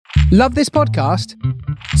Love this podcast?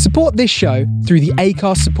 Support this show through the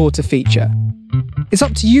Acast supporter feature. It's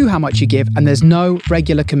up to you how much you give, and there's no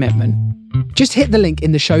regular commitment. Just hit the link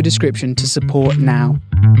in the show description to support now.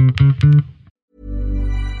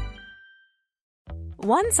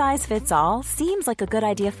 One size fits all seems like a good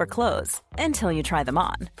idea for clothes until you try them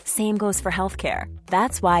on. Same goes for healthcare.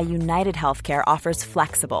 That's why United Healthcare offers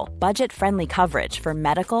flexible, budget-friendly coverage for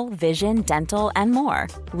medical, vision, dental, and more.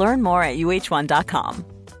 Learn more at uh1.com.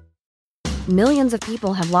 Millions of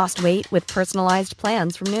people have lost weight with personalized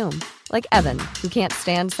plans from Noom. Like Evan, who can't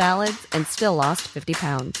stand salads and still lost 50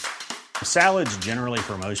 pounds. Salads generally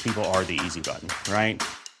for most people are the easy button, right?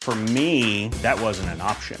 For me, that wasn't an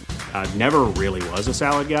option. I never really was a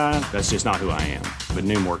salad guy. That's just not who I am. But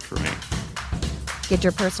Noom worked for me. Get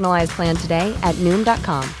your personalized plan today at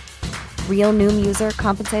Noom.com. Real Noom user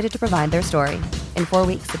compensated to provide their story. In 4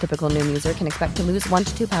 weeks, the typical Noom user can expect to lose 1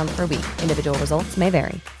 to 2 pounds per week. Individual results may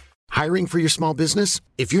vary. Hiring for your small business?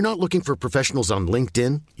 If you're not looking for professionals on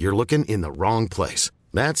LinkedIn, you're looking in the wrong place.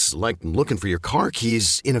 That's like looking for your car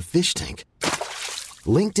keys in a fish tank.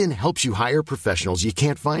 LinkedIn helps you hire professionals you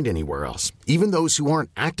can't find anywhere else, even those who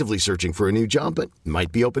aren't actively searching for a new job but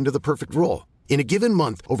might be open to the perfect role. In a given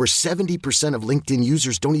month, over 70% of LinkedIn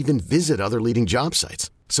users don't even visit other leading job sites.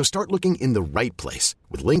 So start looking in the right place.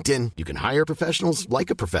 With LinkedIn, you can hire professionals like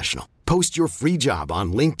a professional. Post your free job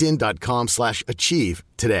on linkedin.com/achieve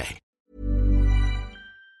today.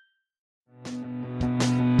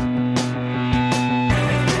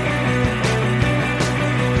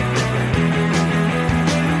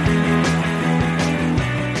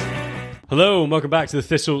 Hello and welcome back to the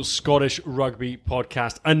Thistle Scottish Rugby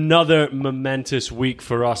Podcast. Another momentous week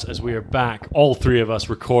for us as we are back, all three of us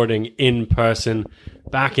recording in person,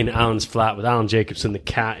 back in Alan's flat with Alan Jacobson, the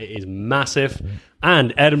cat. It is massive.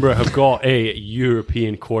 And Edinburgh have got a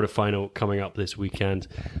European quarterfinal coming up this weekend.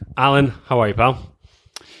 Alan, how are you, pal?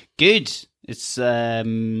 Good. It's got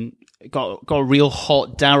a real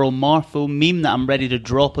hot Daryl Marfo meme that I'm ready to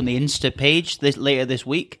drop on the Insta page later this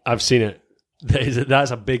week. I've seen it.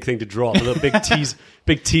 That's a big thing to drop. A little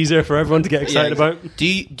big teaser for everyone to get excited about. Do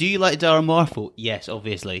you like Daryl Marfo? Yes,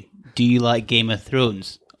 obviously. Do you like Game of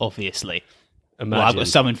Thrones? Obviously. Imagine. Well, I've got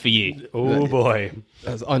something for you. Oh boy,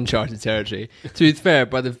 that's uncharted territory. To be fair,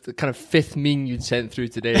 by the kind of fifth meme you'd sent through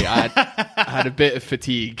today, I had a bit of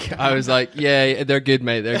fatigue. I was like, yeah, they're good,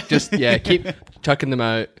 mate. They're just keep chucking them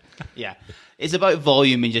out. Yeah, it's about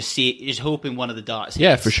volume and just hoping one of the darts hits,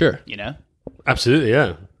 yeah, for sure. You know, absolutely,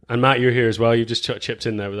 yeah. And Matt, you're here as well. You just chipped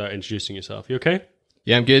in there without introducing yourself. You okay?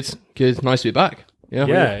 Yeah, I'm good. Good. Nice to be back. Yeah,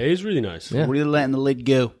 really. It is really nice. Yeah. Really letting the lid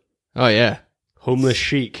go. Oh, yeah. Homeless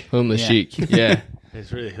chic. Homeless chic, yeah.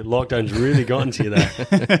 It's really, lockdown's really gotten to you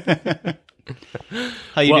there.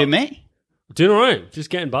 How you doing, mate? Doing all right. Just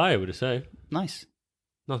getting by, I would say. Nice.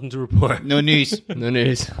 Nothing to report. No news. No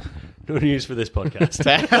news. No news for this podcast.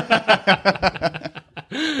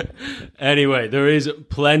 Anyway, there is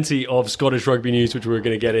plenty of Scottish rugby news which we're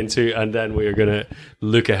going to get into, and then we are going to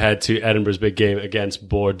look ahead to Edinburgh's big game against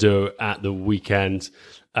Bordeaux at the weekend.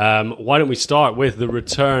 Why don't we start with the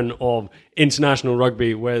return of international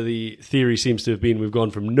rugby, where the theory seems to have been we've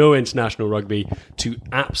gone from no international rugby to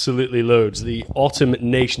absolutely loads. The Autumn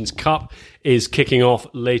Nations Cup is kicking off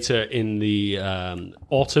later in the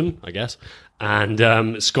autumn, I guess,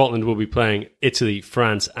 and Scotland will be playing Italy,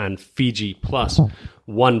 France and Fiji, plus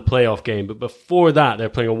one playoff game. But before that, they're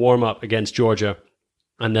playing a warm-up against Georgia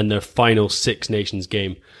and then their final Six Nations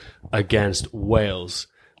game against Wales.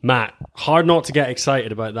 Matt, hard not to get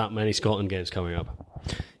excited about that many Scotland games coming up.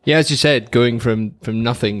 Yeah, as you said, going from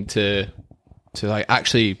nothing to like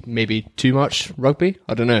actually maybe too much rugby.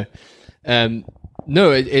 I don't know.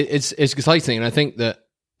 No, it's exciting, and I think that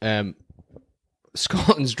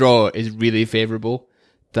Scotland's draw is really favourable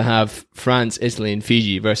to have France, Italy, and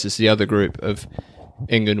Fiji versus the other group of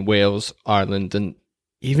England, Wales, Ireland, and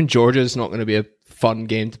even Georgia's not going to be a fun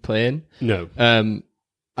game to play in. No.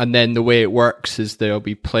 And then the way it works is there'll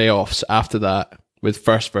be playoffs after that with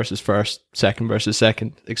first versus first, second versus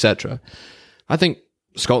second, etc. I think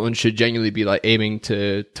Scotland should genuinely be like aiming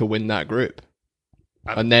to win that group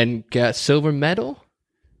and then get a silver medal.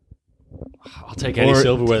 I'll take any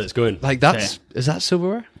silverware that's going. Like is that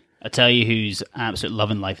silverware? I tell you who's absolutely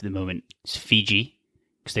loving life at the moment. It's Fiji,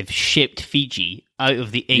 because they've shipped Fiji out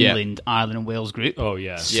of the England, Ireland and Wales group. Oh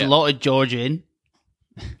yeah, slotted Georgia in.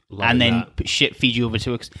 And then ship Fiji over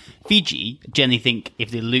to us. Fiji, generally think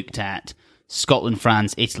if they looked at Scotland,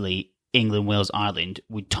 France, Italy, England, Wales, Ireland,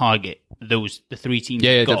 would target the three teams.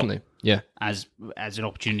 Yeah, definitely. Yeah, as an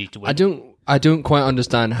opportunity to win. I don't quite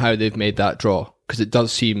understand how they've made that draw, because it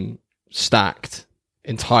does seem stacked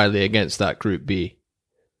entirely against that Group B.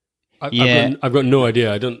 I've got no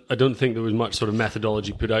idea. I don't think there was much sort of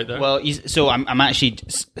methodology put out there. Well, so I'm actually.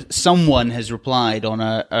 Someone has replied on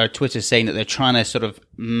our Twitter saying that they're trying to sort of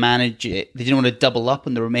manage it. They didn't want to double up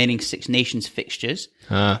on the remaining Six Nations fixtures.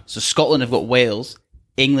 So Scotland have got Wales,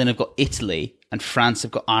 England have got Italy, and France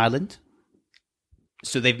have got Ireland.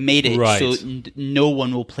 So they've made it so no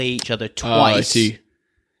one will play each other twice. I see.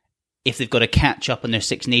 If they've got to catch up on their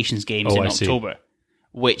Six Nations games in October,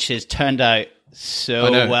 which has turned out so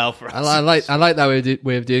well for us. I like that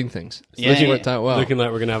way of doing things. It's worked out well. Looking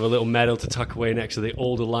like we're going to have a little medal to tuck away next to the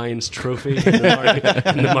Old Alliance trophy in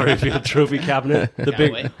the Murrayfield trophy cabinet.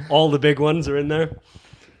 All the big ones are in there.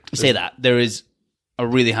 You say that there is a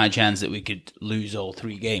really high chance that we could lose all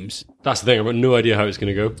 3 games. That's the thing. I've got no idea how it's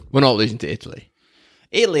going to go. We're not losing to Italy.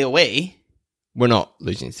 Italy away. We're not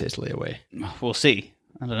losing to Italy away. We'll see.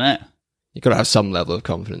 I don't know. You've got to have some level of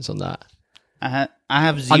confidence on that. I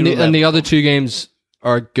have zero. And the other 2 games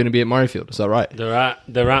are going to be at Murrayfield. Is that right? They're at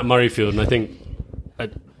Murrayfield, and I think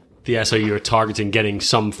the SRU are targeting getting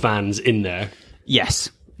some fans in there. Yes.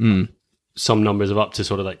 Some numbers of up to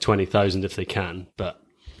sort of like 20,000 if they can, but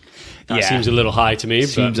that seems a little high to me.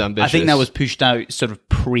 Seems ambitious. I think that was pushed out sort of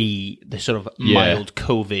pre the sort of mild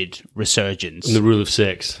COVID resurgence. And the rule of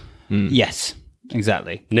 6. Yes,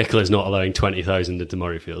 exactly. Nicola's not allowing 20,000 into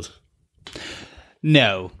Murrayfield.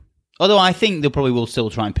 No. Although I think they probably will still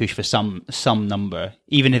try and push for some number,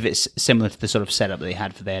 even if it's similar to the sort of setup they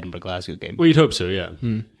had for the Edinburgh-Glasgow game. Well, you'd hope so, yeah.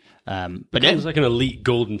 But it was like an elite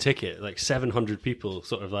golden ticket, like 700 people,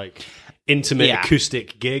 sort of like intimate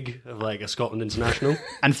acoustic gig of like a Scotland international.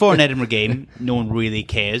 And for an Edinburgh game, no one really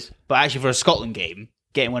cares. But actually for a Scotland game,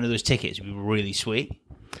 getting one of those tickets would be really sweet.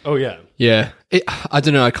 Oh, yeah. Yeah. I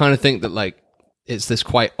don't know. I kind of think that like it's this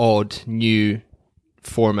quite odd new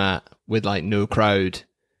format with like no crowd.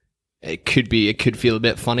 It could feel a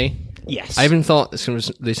bit funny. Yes. I even thought,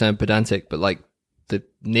 they sound pedantic, but like the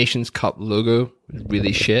Nations Cup logo is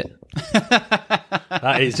really shit.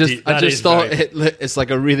 I just thought it's like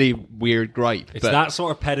a really weird gripe. It's that sort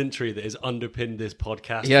of pedantry that has underpinned this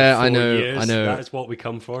podcast. Yeah, for 4 years. I know. That is what we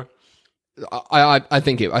come for. I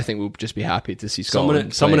think we'll just be happy to see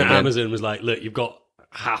Scotland. Someone at Amazon was like, "Look, you've got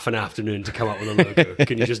half an afternoon to come up with a logo.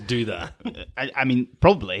 Can you just do that?" I mean,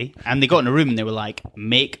 probably. And they got in a room and they were like,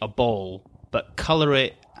 "Make a ball, but color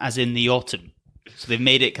it as in the autumn." So they've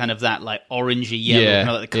made it kind of that like orangey yellow, kind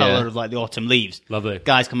of like the color of like the autumn leaves. Lovely.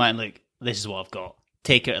 Guys come out and like, "This is what I've got.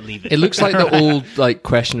 Take it and leave it." It looks like the old like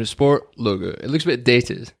Question of Sport logo. It looks a bit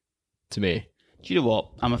dated to me. Do you know what?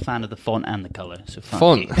 I'm a fan of the font and the colour. So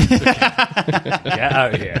font. Get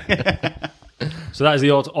out of here. So that is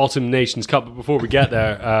the Autumn Nations Cup. But before we get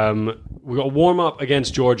there, we've got a warm-up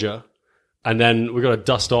against Georgia, and then we've got to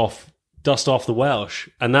dust off the Welsh,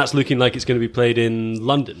 and that's looking like it's going to be played in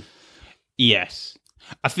London. Yes.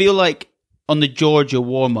 I feel like on the Georgia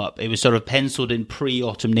warm-up, it was sort of penciled in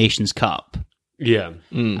pre-Autumn Nations Cup. Yeah.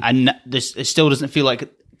 And it still doesn't feel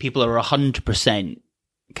like people are 100%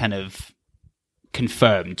 kind of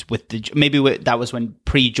confirmed with that was when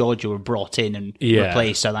pre-Georgia were brought in and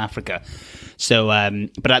replaced South Africa. So,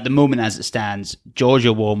 but at the moment as it stands,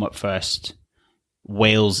 Georgia warm up first,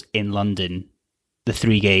 Wales in London, the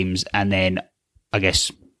 3 games, and then I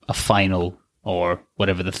guess a final or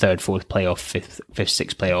whatever the 3rd, 4th playoff, 5th,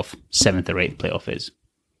 6th playoff, 7th or 8th playoff is.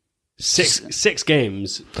 Six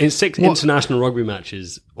games in 6 international rugby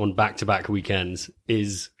matches on back-to-back weekends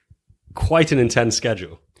is quite an intense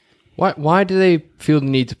schedule. Why do they feel the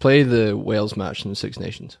need to play the Wales match in the Six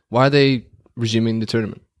Nations? Why are they resuming the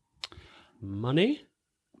tournament? Money.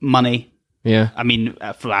 Yeah. I mean,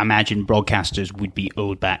 I imagine broadcasters would be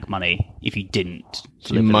owed back money if you didn't.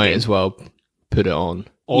 You might as well put it on.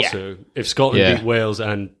 Also, if Scotland beat Wales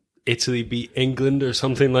and Italy beat England or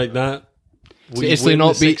something like that, so Italy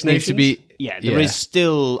not beat needs to be. Yeah, there is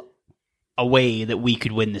still a way that we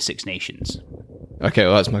could win the Six Nations. Okay,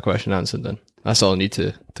 well, that's my question answered then. That's all I need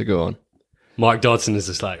to go on. Mark Dodson is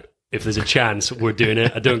just like, if there's a chance, we're doing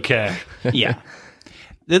it. I don't care. Yeah.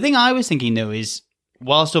 The thing I was thinking, though, is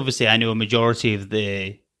whilst obviously I know a majority of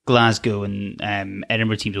the Glasgow and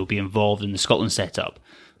Edinburgh teams will be involved in the Scotland setup,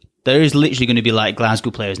 there is literally going to be like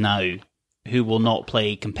Glasgow players now who will not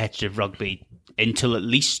play competitive rugby until at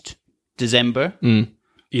least December.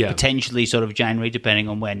 Yeah. Potentially sort of January, depending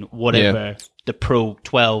on when whatever the Pro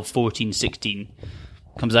 12, 14, 16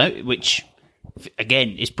 comes out, which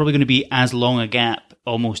again is probably going to be as long a gap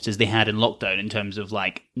almost as they had in lockdown in terms of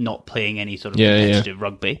like not playing any sort of competitive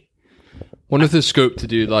rugby. One of the scope to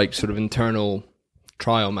do like sort of internal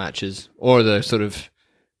trial matches or the sort of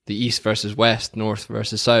the East versus West, North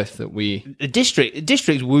versus South that we... The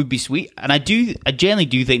districts would be sweet. And I generally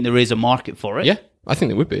do think there is a market for it. Yeah, I think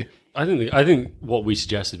there would be. I think what we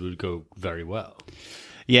suggested would go very well.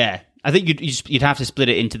 Yeah, I think you'd have to split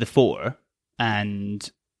it into the 4, and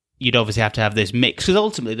you'd obviously have to have this mix, because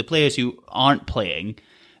ultimately the players who aren't playing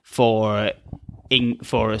for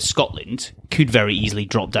Scotland could very easily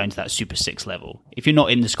drop down to that Super 6 level. If you're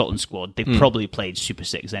not in the Scotland squad, they've probably played Super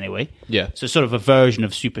 6 anyway. Yeah. So sort of a version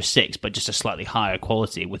of Super 6, but just a slightly higher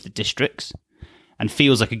quality with the districts, and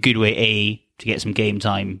feels like a good way, A, to get some game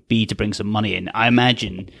time, B, to bring some money in. I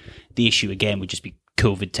imagine the issue again would just be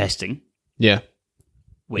COVID testing. Yeah.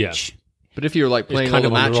 Which... But if you're like playing all the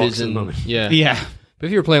matches and Yeah. But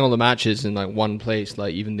if you're playing all the matches in like one place,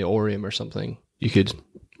 like even the Orium or something, you could,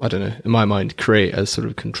 I don't know, in my mind, create a sort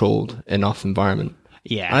of controlled enough environment.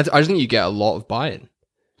 Yeah. And I think you get a lot of buy-in.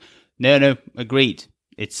 No, agreed.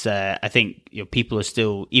 It's I think people are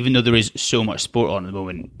still, even though there is so much sport on at the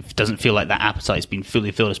moment, it doesn't feel like that appetite's been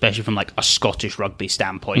fully filled, especially from like a Scottish rugby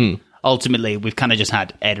standpoint. Ultimately, we've kind of just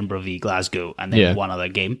had Edinburgh v Glasgow and then one other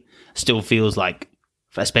game. Still feels like,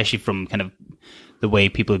 especially from kind of the way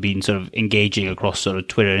people have been sort of engaging across sort of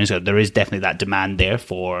Twitter and Instagram, there is definitely that demand there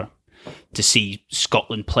to see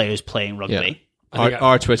Scotland players playing rugby. Yeah.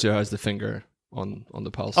 Our Twitter has the finger on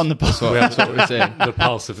the pulse. On the pulse. That's what we're saying. The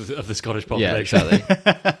pulse of the Scottish population. Yeah,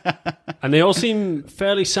 exactly. And they all seem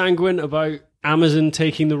fairly sanguine about Amazon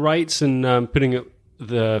taking the rights and putting it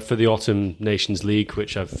for the Autumn Nations League,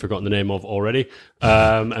 which I've forgotten the name of already,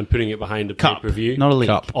 and putting it behind a pay-per-view. Not a league.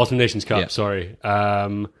 Cup. Autumn Nations Cup, sorry.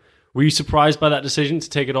 Were you surprised by that decision to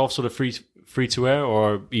take it off sort of free to air,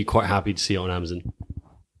 or are you quite happy to see it on Amazon?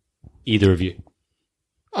 Either of you?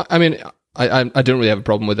 I mean, I don't really have a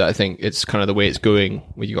problem with it. I think it's kind of the way it's going,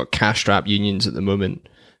 where you've got cash-strapped unions at the moment.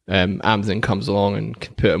 Amazon comes along and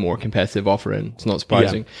can put a more competitive offer in. It's not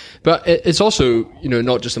surprising. Yeah. But it's also,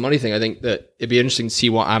 not just a money thing. I think that it'd be interesting to see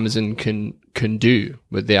what Amazon can do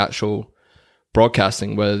with the actual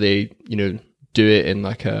broadcasting, whether they, do it in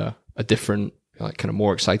like a different, like kind of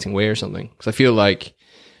more exciting way or something. Because I feel like,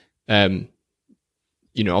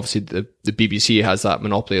 obviously the BBC has that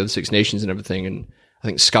monopoly of the Six Nations and everything, and I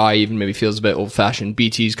think Sky even maybe feels a bit old-fashioned.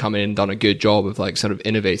 BT's come in and done a good job of like sort of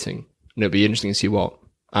innovating, and it'll be interesting to see what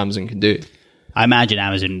Amazon can do. I imagine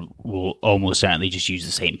Amazon will almost certainly just use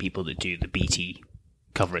the same people that do the BT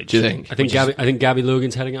coverage. Do you think? I think Gabby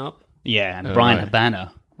Logan's heading it up. Yeah, and Brian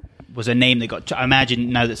Habana was a name that got... I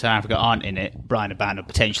imagine now that South Africa aren't in it, Brian Habana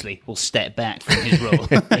potentially will step back from his role.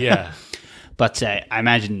 Yeah. But I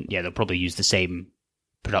imagine, they'll probably use the same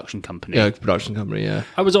production company. Yeah, production company, yeah.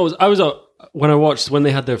 When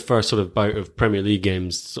they had their first sort of bout of Premier League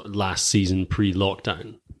games sort of last season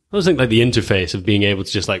pre-lockdown, I was thinking like the interface of being able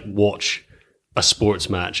to just like watch a sports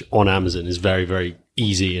match on Amazon is very, very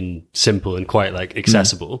easy and simple and quite like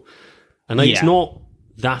accessible. And like it's not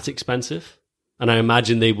that expensive. And I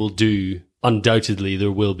imagine they will undoubtedly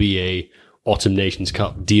there will be a Autumn Nations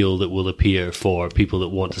Cup deal that will appear for people that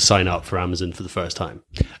want to sign up for Amazon for the first time.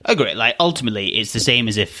 Agree. Like ultimately it's the same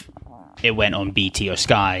as if it went on BT or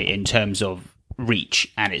Sky in terms of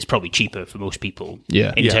reach, and it's probably cheaper for most people.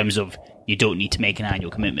 Yeah. In terms of you don't need to make an annual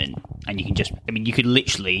commitment, and you can just, you could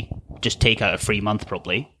literally just take out a free month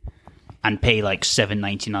probably and pay like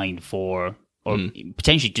 $7.99 for, or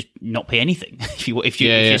potentially just not pay anything if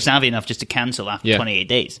you're savvy enough just to cancel after 28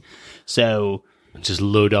 days. So just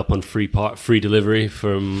load up on free delivery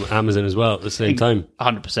from Amazon as well at the same time.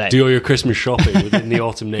 100%. Do all your Christmas shopping within the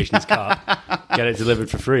Autumn Nations Cup. Get it delivered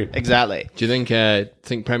for free. Exactly. Do you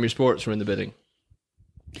think Premier Sports are in the bidding?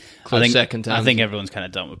 I think everyone's kind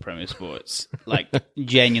of done with Premier Sports. Like,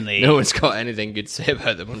 genuinely. No one's got anything good to say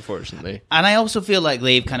about them, unfortunately. And I also feel like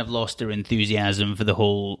they've kind of lost their enthusiasm for the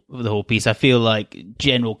whole piece. I feel like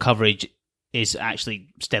general coverage is actually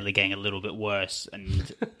steadily getting a little bit worse,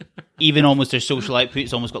 and even almost their social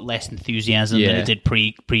output's almost got less enthusiasm than it did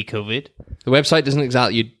pre-COVID. The website doesn't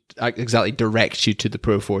exactly direct you to the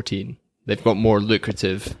Pro 14. They've got more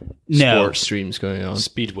lucrative sports streams going on.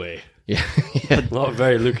 Speedway. Yeah. Not a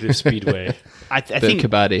very lucrative Speedway. I think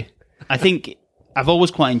Kabaddi. I think I've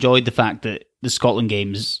always quite enjoyed the fact that the Scotland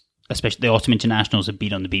games, especially the Autumn Internationals, have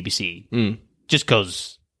been on the BBC. Just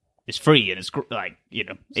because it's free and it's like,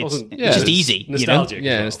 it's just easy. Nostalgic.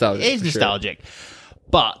 Yeah, nostalgic. It is nostalgic. Sure.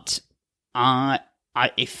 But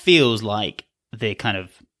it feels like the kind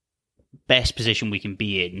of best position we can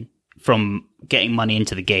be in from getting money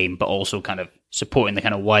into the game, but also kind of supporting the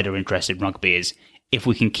kind of wider interest in rugby is if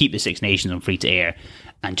we can keep the Six Nations on free to air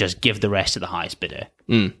and just give the rest to the highest bidder,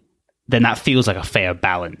 then that feels like a fair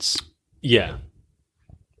balance. Yeah.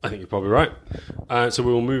 I think you're probably right. So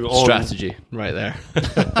we will move on. Strategy, right there.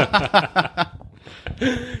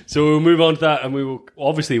 So we'll move on to that, and we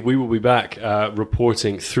will be back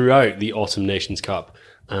reporting throughout the Autumn Nations Cup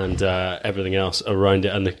and everything else around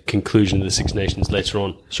it, and the conclusion of the Six Nations later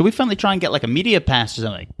on. Should we finally try and get like a media pass or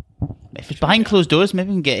something? If it's behind closed doors, maybe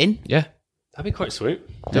we can get in. Yeah. That'd be quite sweet.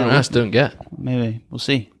 Don't ask, don't get. Maybe. We'll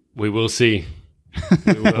see. We will see.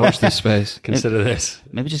 We will Watch this space. consider this.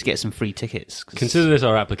 Maybe just get some free tickets. Consider this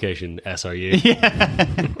our application, SRU.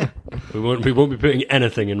 Yeah. we won't be putting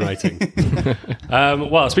anything in writing.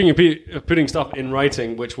 Well, speaking of putting stuff in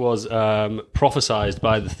writing, which was prophesized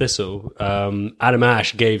by the Thistle, Adam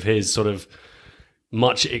Ashe gave his sort of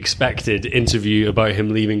much expected interview about him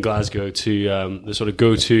leaving Glasgow to the sort of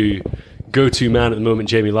go-to man at the moment,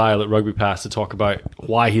 Jamie Lyle at Rugby Pass, to talk about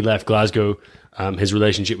why he left Glasgow, his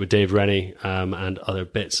relationship with Dave Rennie, and other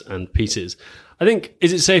bits and pieces. I think,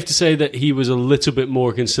 is it safe to say that he was a little bit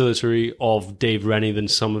more conciliatory of Dave Rennie than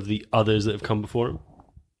some of the others that have come before him?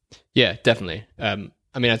 Yeah, definitely. I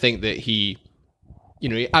mean, I think that he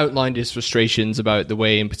outlined his frustrations about the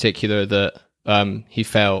way in particular that he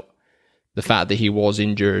felt the fact that he was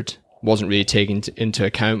injured wasn't really taken into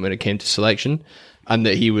account when it came to selection, and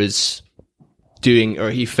that he was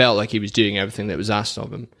he felt like he was doing everything that was asked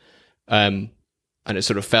of him. And it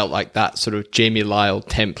sort of felt like that sort of Jamie Lyle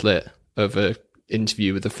template of a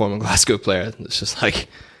interview with a former Glasgow player. It's just like,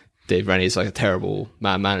 Dave Rennie is like a terrible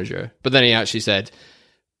man manager. But then he actually said,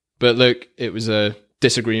 but look, it was a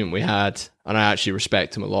disagreement we had, and I actually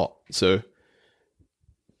respect him a lot. So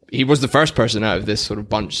he was the first person out of this sort of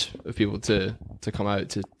bunch of people to come out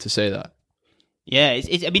to say that. Yeah,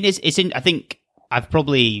 I think I've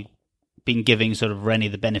probably been giving sort of Rennie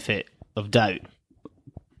the benefit of doubt.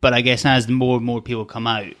 But I guess as more and more people come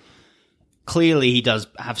out, clearly he does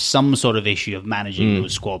have some sort of issue of managing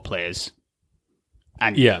those squad players.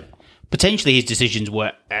 And potentially his decisions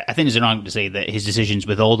were, I think there's an argument to say that his decisions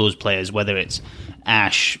with all those players, whether it's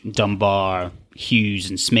Ashe, Dunbar, Hughes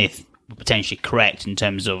and Smith, were potentially correct in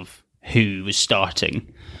terms of who was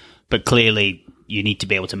starting. But clearly you need to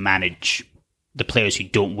be able to manage the players who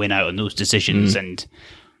don't win out on those decisions, and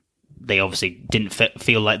they obviously didn't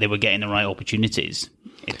feel like they were getting the right opportunities.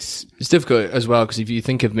 It's difficult as well, because if you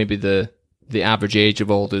think of maybe the average age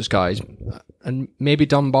of all those guys, and maybe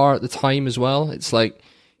Dunbar at the time as well, it's like,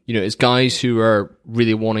 it's guys who are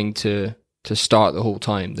really wanting to start the whole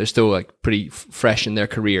time. They're still like pretty fresh in their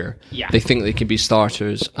career. Yeah. They think they can be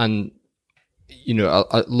starters, and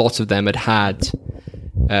a lot of them had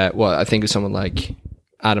I think of someone like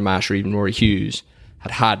Adam Ashe or even Rory Hughes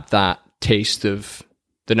had that taste of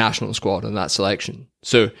the national squad and that selection.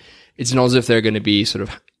 So it's not as if they're going to be sort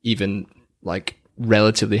of even like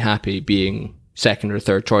relatively happy being second or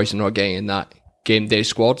third choice and not getting in that game day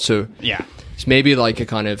squad. So yeah, it's maybe like a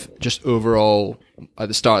kind of just overall at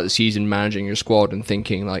the start of the season managing your squad and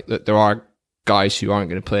thinking like that there are guys who aren't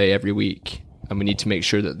going to play every week, and we need to make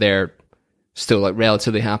sure that they're still like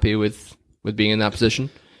relatively happy with being in that position.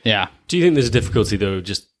 Yeah. Do you think there's a difficulty though,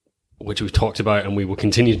 just which we've talked about and we will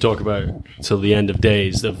continue to talk about till the end of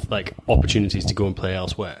days, of like opportunities to go and play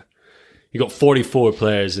elsewhere? You got 44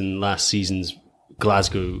 players in last season's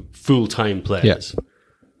Glasgow, full-time players. Yeah.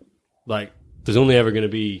 Like, there's only ever going to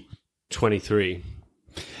be 23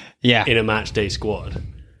 in a match day squad,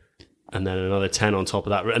 and then another 10 on top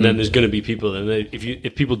of that. And then there's going to be people, and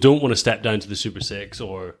if people don't want to step down to the Super Six,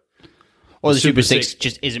 or the Super Six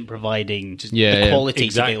just isn't providing the quality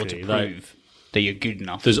to be able to prove that you're good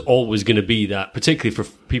enough. There's always going to be that, particularly for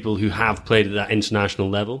people who have played at that international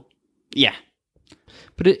level. Yeah.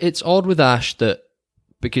 But it's odd with Ashe that,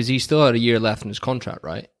 because he still had a year left in his contract,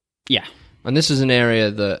 right? Yeah. And this is an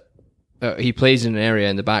area that he plays in an area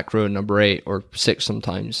in the back row, number 8 or 6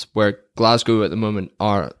 sometimes, where Glasgow at the moment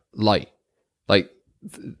are light. Like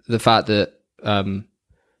the fact that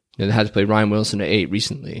they had to play Ryan Wilson at 8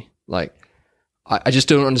 recently. Like, I just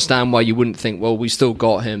don't understand why you wouldn't think, well, we still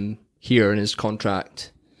got him here in his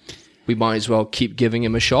contract, we might as well keep giving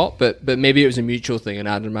him a shot. But maybe it was a mutual thing, and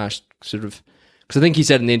Adam Ashe sort of, because I think he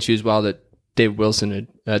said in the interview as well that Danny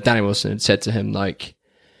Wilson had said to him, like,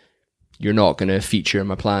 you're not going to feature in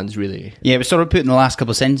my plans, really. Yeah, it was sort of put in the last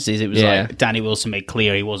couple of sentences. It was like Danny Wilson made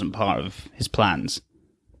clear he wasn't part of his plans.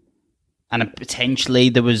 And potentially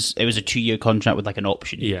it was a 2-year contract with like an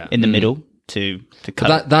option in the middle to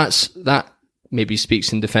cut. But that maybe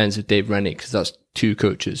speaks in defense of Dave Rennie, because that's 2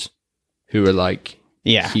 coaches who are like,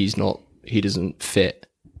 he doesn't fit.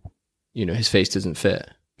 His face doesn't fit.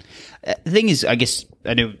 The thing is, I guess,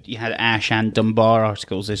 I know you had Ashe and Dunbar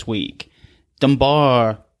articles this week.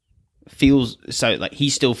 Dunbar feels he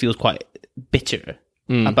still feels quite bitter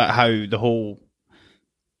about how the whole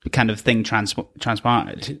kind of thing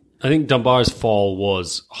transpired. I think Dunbar's fall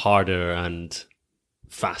was harder and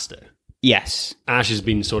faster. Yes. Ashe has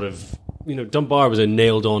been sort of Dunbar was a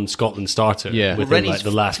nailed-on Scotland starter within Rennie's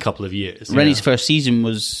the last couple of years. Rennie's first season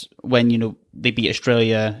was when they beat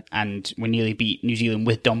Australia and we nearly beat New Zealand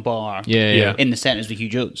with Dunbar. Yeah. In the centres with Hugh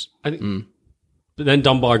Jones. I think, but then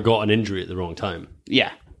Dunbar got an injury at the wrong time.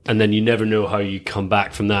 Yeah. And then you never know how you come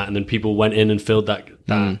back from that. And then people went in and filled that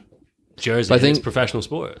jersey. I think it's professional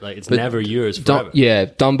sport. Like, it's never yours forever.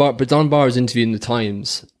 Dunbar was interviewing the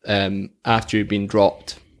Times after he'd been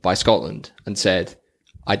dropped by Scotland and said,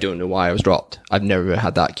 I don't know why I was dropped. I've never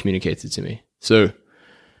had that communicated to me. So,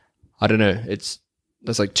 I don't know. There's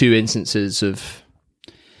like two instances of...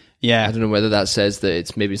 Yeah. I don't know whether that says that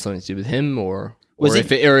it's maybe something to do with him or if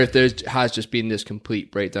there has just been this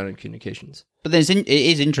complete breakdown in communications. But it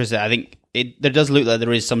is interesting. I think there does look like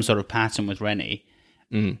there is some sort of pattern with Rennie.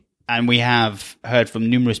 And we have heard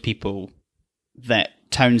from numerous people that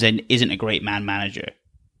Townsend isn't a great man manager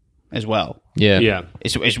as well. Yeah.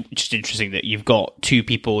 It's just interesting that you've got two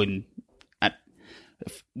people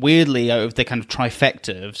weirdly, out of the kind of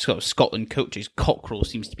trifecta of sort of Scotland coaches, Cockrell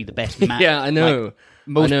seems to be the best man. Yeah, I know. Like,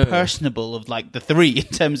 most personable of like the three in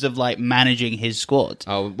terms of like managing his squad.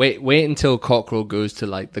 Oh, wait until Cockrell goes to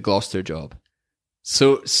like the Gloucester job.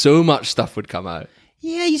 So much stuff would come out.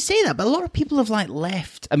 Yeah, you say that, but a lot of people have like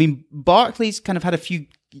left. I mean, Barclay's kind of had a few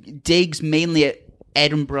digs mainly at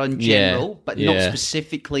Edinburgh in general, but not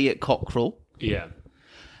specifically at Cockrell. Yeah.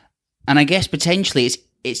 And I guess potentially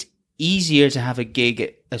it's easier to have a dig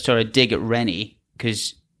at Rennie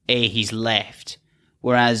because he's left,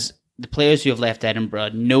 whereas the players who have left Edinburgh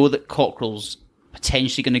know that Cockrell's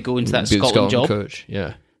potentially going to go into that Scotland job. Coach,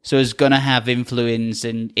 yeah. So is going to have influence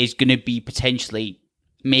and is going to be potentially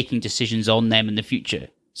making decisions on them in the future.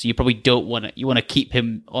 So you probably don't want to. You want to keep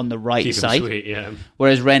him on the right side. Sweet, yeah.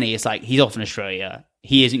 Whereas Rennie, it's like he's off in Australia.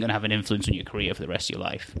 He isn't going to have an influence on your career for the rest of your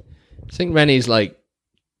life. I think Rennie's like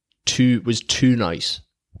was too nice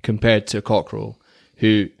compared to Cockrell,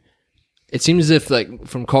 who it seems as if like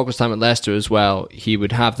from Cockrell's time at Leicester as well, he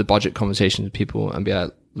would have the budget conversations with people and be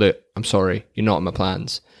like, "Look, I'm sorry, you're not in my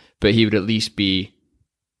plans," but he would at least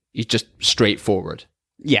he's just straightforward.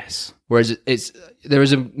 Yes. Whereas there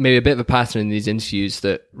is maybe a bit of a pattern in these interviews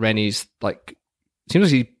that Rennie's like,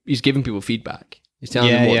 seems like he's giving people feedback. He's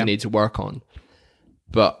telling them what they need to work on.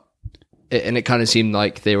 But, it kind of seemed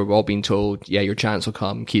like they were all being told, yeah, your chance will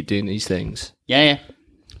come, keep doing these things. Yeah.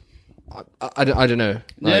 I don't know.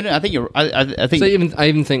 Like, no, I think you're, I think. So I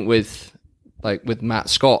even think with Matt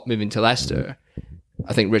Scott moving to Leicester,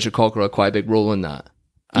 I think Richard Cockrell had quite a big role in that.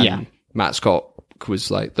 And Matt Scott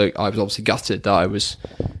was like, I was obviously gutted that I was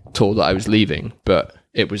told that I was leaving, but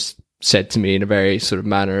it was said to me in a very sort of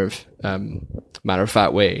matter of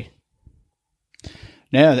fact way.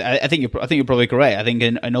 No, I think you're probably correct. I think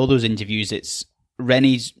in all those interviews, it's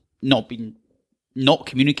Rennie's not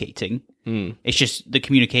communicating. It's just the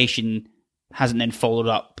communication hasn't then followed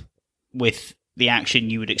up with the action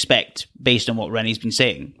you would expect based on what Rennie's been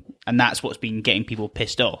saying, and that's what's been getting people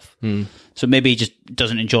pissed off. So maybe he just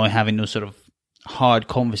doesn't enjoy having those sort of hard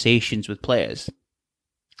conversations with players.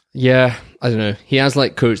 Yeah, I don't know. He has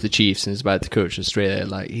like coached the Chiefs and is about to coach Australia.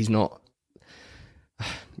 Like he's not,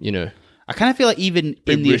 I kind of feel like even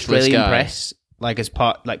in the Australian press, like as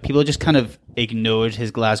part, like people just kind of ignored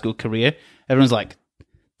his Glasgow career. Everyone's like,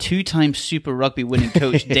 2-time Super Rugby winning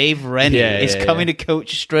coach Dave Rennie is coming to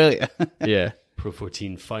coach Australia. Yeah. Pro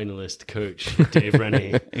 14 finalist coach Dave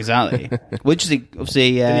Rennie. Exactly. Which is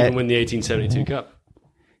obviously didn't even win the 1872 Cup.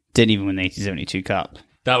 Didn't even win the 1872 Cup.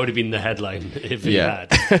 That would have been the headline if he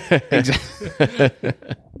had. Exactly.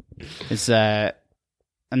 It's and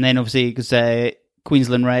then obviously because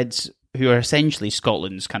Queensland Reds, who are essentially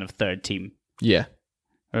Scotland's kind of third team. Yeah.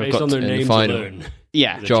 Based on their names alone.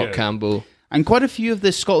 Yeah. Jock Campbell. And quite a few of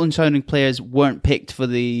the Scotland-sounding players weren't picked for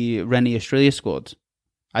the Rennie Australia squad.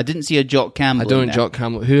 I didn't see a Jock Campbell. I don't Jock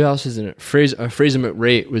Campbell. Who else is in it? Fraser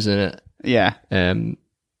McRae was in it. Yeah. I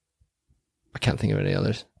can't think of any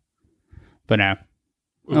others. But no.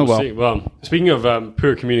 We'll see. Well, speaking of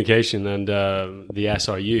poor communication and the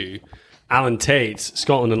SRU, Alan Tate,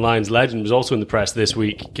 Scotland and Lions legend, was also in the press this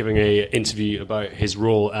week giving an interview about his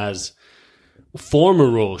role as former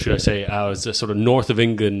role, should I say, as a sort of north of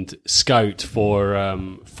England scout for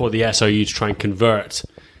the SRU to try and convert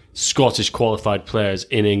Scottish qualified players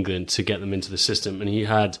in England to get them into the system. And he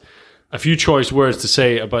had a few choice words to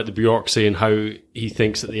say about the bureaucracy and how he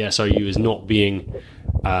thinks that the SRU is not being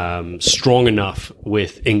strong enough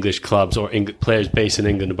with English clubs or players based in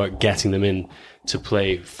England about getting them in to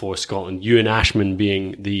play for Scotland. Ewan Ashman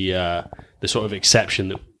being the sort of exception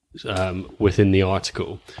that within the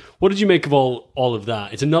article. What did you make of all of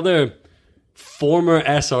that? It's another former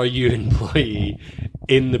SRU employee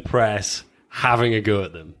in the press having a go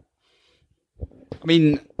at them. I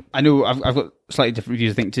mean, I know I've got slightly different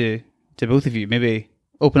views, I think, to both of you. Maybe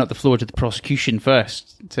open up the floor to the prosecution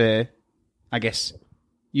first. I guess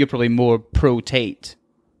you're probably more pro Tate.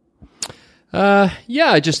 Yeah,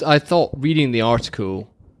 I thought reading the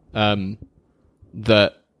article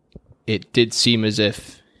that it did seem as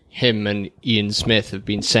if him and Ian Smith have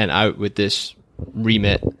been sent out with this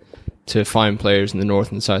remit to find players in the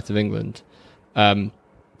north and south of England.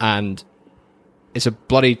 And it's a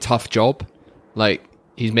bloody tough job. Like,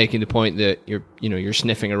 he's making the point that you're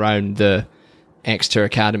sniffing around the Exeter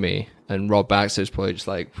Academy, and Rob Baxter's probably just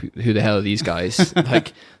like, who the hell are these guys?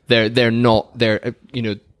 Like, they're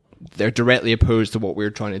directly opposed to what we're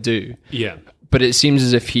trying to do. Yeah. But it seems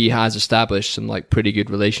as if he has established some like pretty good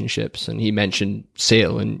relationships, and he mentioned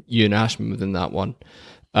Sale and Ewan Ashman within that one.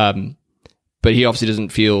 But he obviously doesn't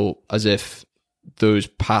feel as if those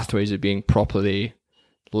pathways are being properly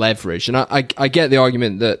leveraged. And I get the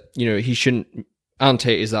argument that, he shouldn't, Alan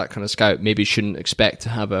Tate is that kind of scout, maybe shouldn't expect to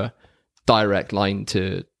have a direct line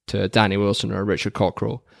to Danny Wilson or Richard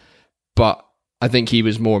Cockrell. But I think he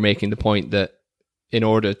was more making the point that in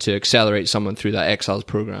order to accelerate someone through that Exiles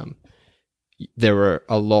program, there were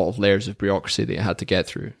a lot of layers of bureaucracy that you had to get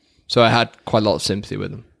through. So I had quite a lot of sympathy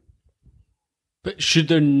with him. But should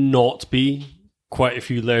there not be quite a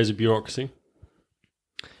few layers of bureaucracy?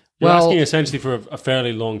 You're asking essentially for a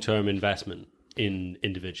fairly long-term investment in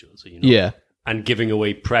individuals. Yeah. And giving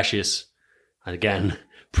away precious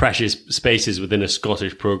spaces within a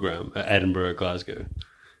Scottish programme at Edinburgh or Glasgow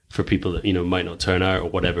for people that, might not turn out or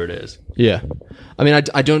whatever it is. Yeah. I mean,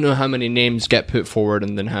 I don't know how many names get put forward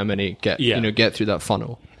and then how many get through that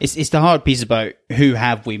funnel. It's the hard piece about who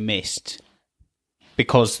have we missed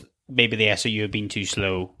because maybe the SOU have been too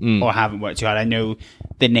slow or haven't worked too hard. I know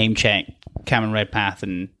they name check Cameron Redpath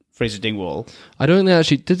and Fraser Dingwall. I don't think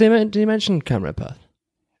actually, did they mention Cameron Redpath?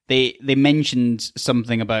 They mentioned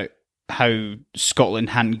something about how Scotland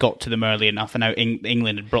hadn't got to them early enough and how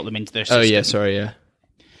England had brought them into their system. Oh yeah, sorry, yeah.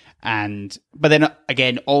 But then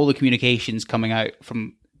again, all the communications coming out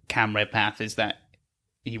from Cam Redpath is that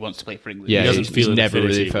he wants to play for England. Yeah, he doesn't feel never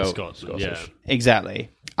really felt Scotland. Scottish. Yeah. Exactly.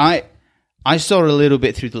 I saw a little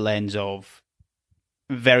bit through the lens of,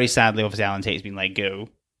 very sadly, obviously Alan Tate's been let go.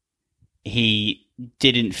 He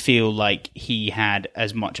didn't feel like he had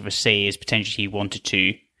as much of a say as potentially he wanted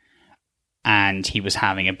to, and he was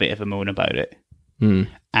having a bit of a moan about it.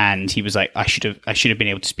 And he was like, I should have been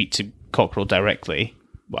able to speak to Cockrell directly.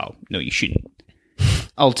 Well, no, you shouldn't.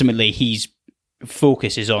 Ultimately, his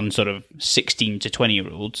focus is on sort of 16 to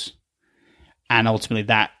 20-year-olds. And ultimately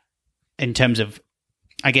that, in terms of,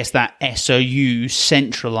 I guess, that SOU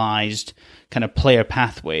centralized kind of player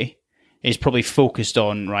pathway is probably focused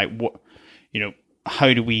on, right,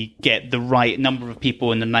 how do we get the right number of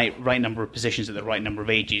people in the right number of positions at the right number of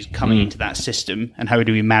ages coming into that system, and how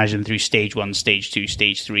do we manage them through stage 1, stage 2,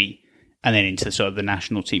 stage 3, and then into sort of the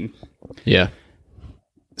national team. Yeah.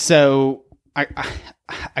 So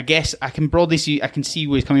I guess I can broadly see, I can see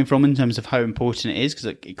where he's coming from in terms of how important it is, because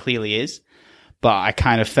it clearly is. But I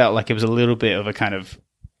kind of felt like it was a little bit of a kind of,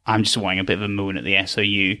 I'm just wanting a bit of a moan at the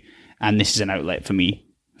SOU, and this is an outlet for me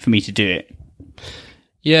to do it.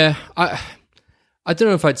 Yeah, I don't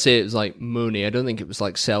know if I'd say it was like moany. I don't think it was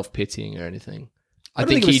like self-pitying or anything. I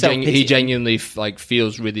think he genuinely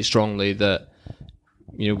feels really strongly that,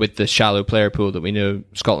 with the shallow player pool that we know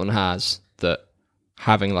Scotland has, that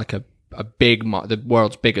having like a big the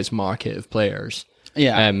world's biggest market of players,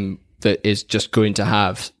 that is just going to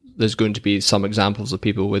have, there's going to be some examples of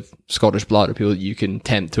people with Scottish blood or people that you can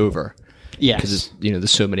tempt over. Yeah, because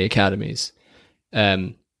there's so many academies.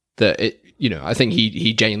 That it, I think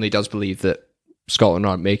he genuinely does believe that Scotland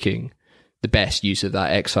aren't making the best use of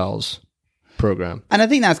that Exiles program. And I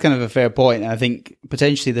think that's kind of a fair point. And I think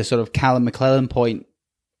potentially the sort of Callum McClellan point,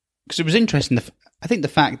 because it was interesting. I think the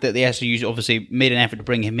fact that the SOU obviously made an effort to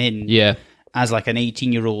bring him in as like an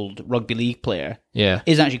 18-year-old rugby league player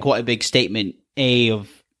is actually quite a big statement, A, of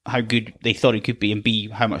how good they thought he could be, and B,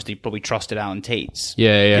 how much they probably trusted Alan Tate's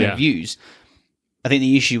views. I think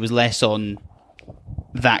the issue was less on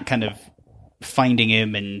that kind of finding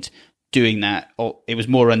him and doing that. It was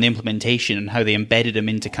more on the implementation and how they embedded him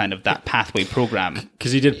into kind of that pathway program.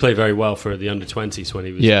 Because he did play very well for the under-20s when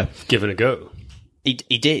he was given a go. He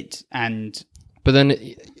did. But then,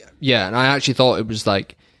 and I actually thought it was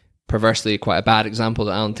like perversely quite a bad example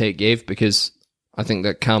that Alan Tate gave, because I think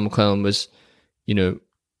that Callum McClellan was,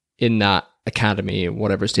 in that academy or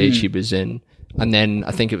whatever stage he was in. And then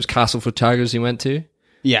I think it was Castleford Tigers he went to.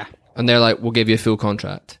 Yeah. And they're like, we'll give you a full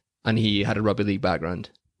contract. And he had a rugby league background.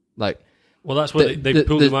 Like, well, that's why they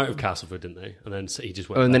pulled him out of Castleford, didn't they? And then he just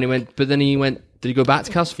went. Oh, and then he went. But then he went Did he go back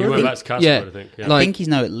to Castleford? He went back to Castleford, I think. Yeah. I think he's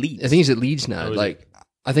now at Leeds. I think he's at Leeds now.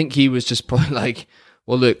 I think he was just probably like,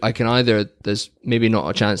 well, look, I can either, there's maybe not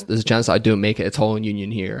a chance, there's a chance that I don't make it at all in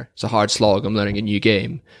Union here. It's a hard slog. I'm learning a new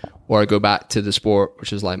game. Or I go back to the sport,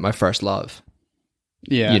 which is like my first love.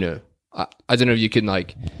 Yeah. You know, I don't know if you can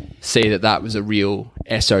like say that was a real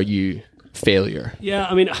SRU failure. Yeah,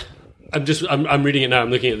 I mean, I'm reading it now. I'm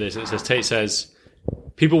looking at this, and it says, Tate says,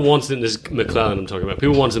 people wanted him, this is McClellan I'm talking about,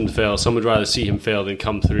 people wanted him to fail. Some would rather see him fail than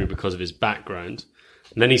come through because of his background.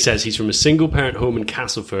 And then he says he's from a single-parent home in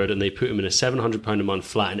Castleford, and they put him in a £700 a month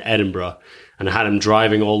flat in Edinburgh and had him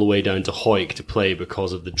driving all the way down to Hawick to play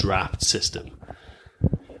because of the draft system.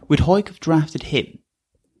 Would Hawick have drafted him?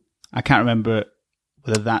 I can't remember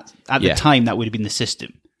whether that, at the time, that would have been the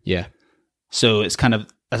system. Yeah. So it's kind of,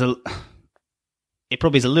 it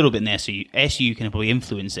probably is a little bit in the SU. SU can probably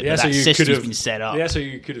influence it, but that system's been set up. Yeah, so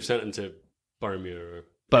you could have sent him to Boroughmuir.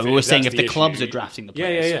 But we were saying if the clubs are drafting the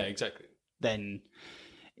players. Yeah, exactly. Then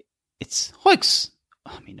it's Hawick's.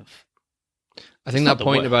 I mean, I think that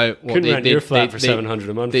point about what couldn't rent your flat for $700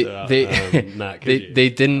 a month. They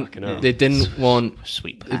didn't want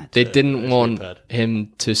sweet Pat. They didn't want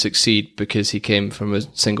him to succeed because he came from a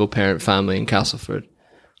single parent family in Castleford.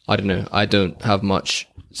 I don't know. I don't have much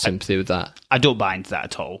sympathy with that. I don't buy into that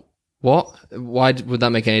at all. What? Why would that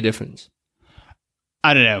make any difference?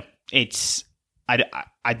 I don't know.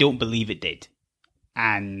 I don't believe it did.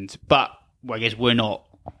 But I guess we're not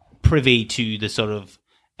privy to the sort of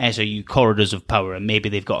SRU corridors of power, and maybe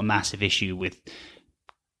they've got a massive issue with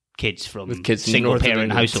kids from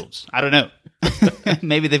single-parent households. I don't know.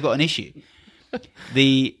 Maybe they've got an issue.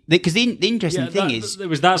 Because the interesting thing is... There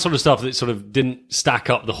was that sort of stuff that sort of didn't stack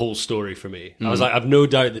up the whole story for me. I was like, I've no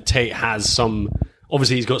doubt that Tate has some...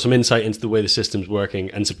 Obviously, he's got some insight into the way the system's working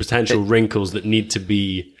and some potential wrinkles that need to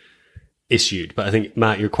be issued. But I think,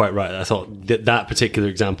 Matt, you're quite right. I thought that particular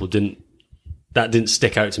example didn't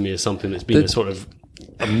stick out to me as something that's been a sort of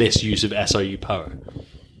a misuse of SRU power.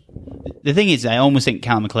 The thing is, I almost think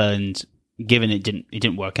Cal McClelland, given it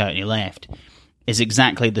didn't work out and he left, is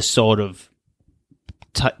exactly the sort of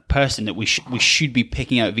person that we should be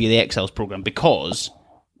picking out via the Exiles program, because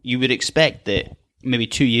you would expect that maybe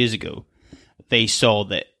 2 years ago they saw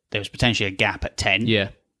that there was potentially a gap at 10. Yeah.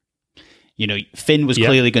 You know, Finn was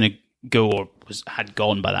clearly going to go, or had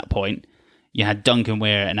gone by that point. You had Duncan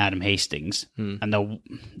Ware and Adam Hastings, and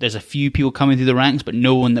there's a few people coming through the ranks, but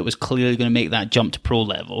no one that was clearly going to make that jump to pro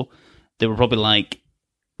level. They were probably like,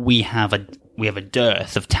 we have a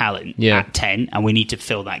dearth of talent at 10, and we need to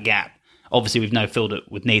fill that gap. Obviously, we've now filled it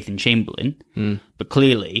with Nathan Chamberlain, but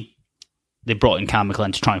clearly they brought in Cal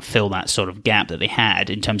McClellan to try and fill that sort of gap that they had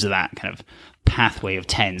in terms of that kind of pathway of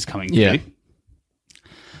 10s coming through.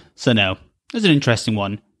 So no, it's an interesting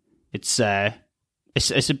one. It's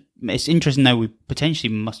interesting now we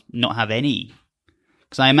potentially must not have any,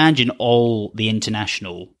 because I imagine all the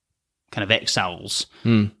international kind of exiles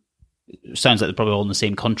sounds like they're probably all in the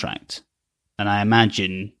same contract, and I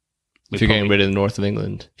imagine if you're getting rid of the north of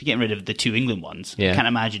England, if you're getting rid of the two England ones, I can't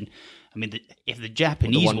imagine. I mean, if the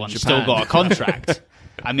Japanese one still got a contract,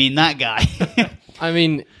 I mean that guy. I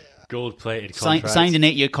mean, gold-plated contract, signed an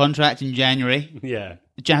 8-year contract in January. Yeah.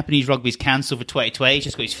 Japanese rugby's cancelled for 2020. He's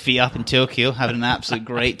just got his feet up in Tokyo, having an absolute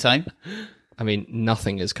great time. I mean,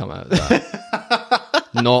 nothing has come out of that.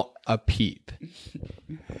 Not a peep.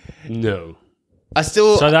 No.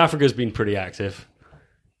 South Africa's been pretty active.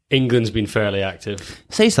 England's been fairly active.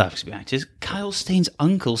 South Africa's been active. Kyle Stein's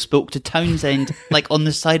uncle spoke to Townsend like on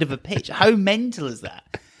the side of a pitch. How mental is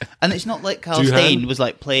that? And it's not like Kyle Stein was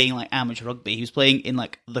like playing like amateur rugby. He was playing in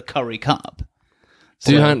like the Curry Cup.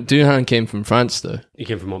 Duhan came from France, though. He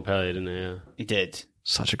came from Montpellier, didn't he? Yeah. He did.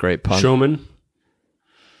 Such a great pun. Showman.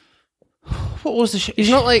 What was the? He's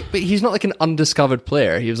not like an undiscovered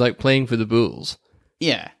player. He was like playing for the Bulls.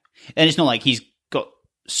 Yeah, and it's not like he's got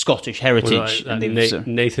Scottish heritage.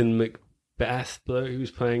 Nathan Macbeth bloke who was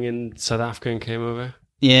playing in South Africa and came over.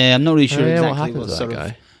 Yeah, I'm not really sure exactly what's sort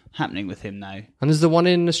of happening with him now. And there's the one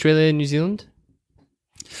in Australia and New Zealand.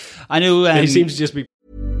 I know. He seems to just be.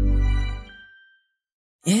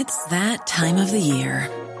 It's that time of the year.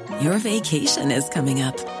 Your vacation is coming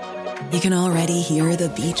up. You can already hear the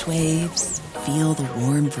beach waves, feel the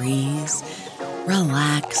warm breeze,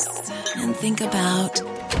 relax, and think about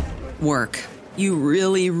work. You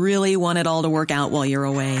really, really want it all to work out while you're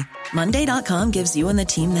away. Monday.com gives you and the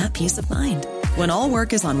team that peace of mind. When all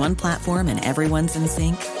work is on one platform and everyone's in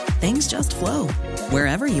sync, things just flow.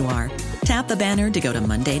 Wherever you are, tap the banner to go to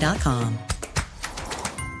Monday.com.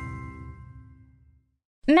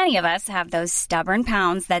 Many of us have those stubborn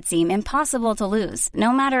pounds that seem impossible to lose,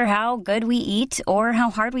 no matter how good we eat or how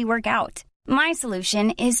hard we work out. My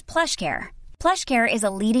solution is PlushCare. PlushCare is a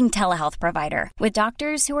leading telehealth provider with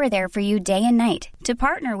doctors who are there for you day and night to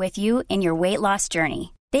partner with you in your weight loss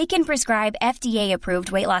journey. They can prescribe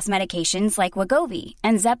FDA-approved weight loss medications like Wegovy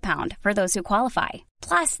and Zepbound for those who qualify.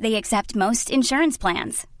 Plus, they accept most insurance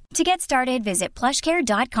plans. To get started, visit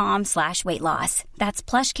plushcare.com/weightloss. That's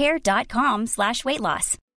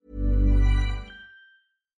plushcare.com/weightloss.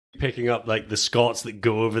 Picking up like the Scots that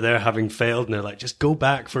go over there having failed, and they're like, just go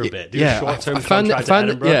back for a bit. Do Yeah, a short-term I found contract at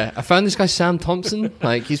Edinburgh. yeah, I found this guy Sam Thompson.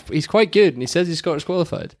 Like he's quite good, and he says he's Scottish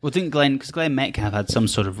qualified. Well, didn't because Glenn Metcalf had some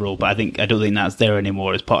sort of role, but I don't think that's there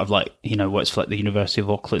anymore as part of like, you know, what's like the University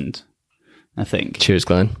of Auckland, I think. Cheers,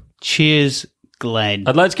 Glenn. Cheers, Glenn.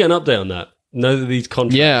 I'd like to get an update on that. Now that these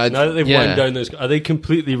contracts, now that they've wound down those, are they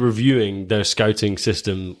completely reviewing their scouting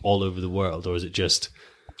system all over the world, or is it just?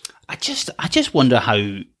 I just wonder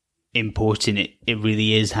how important it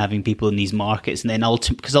really is having people in these markets, and then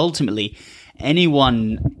because ultimately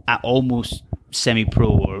anyone at almost semi-pro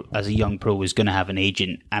or as a young pro is going to have an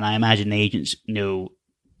agent, and I imagine the agents know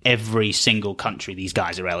every single country these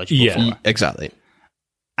guys are eligible for. Exactly.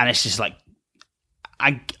 And it's just like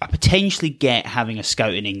I potentially get having a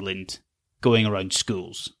scout in England going around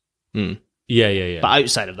schools. Mm. Yeah. But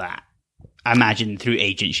outside of that, I imagine through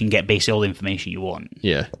agents you can get basically all the information you want.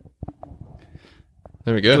 Yeah.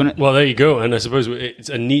 There we go. Well, there you go. And I suppose it's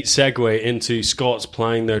a neat segue into Scots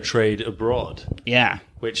plying their trade abroad. Yeah.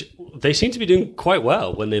 Which they seem to be doing quite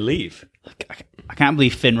well when they leave. I can't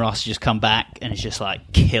believe Finn Ross just come back and is just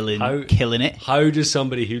like killing it. How does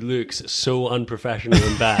somebody who looks so unprofessional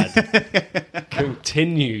and bad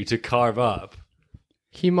continue to carve up?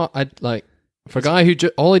 For a guy who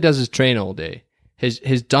all he does is train all day.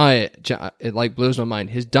 His diet, it like blows my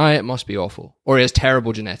mind. His diet must be awful, or he has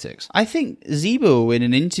terrible genetics. I think Zebo in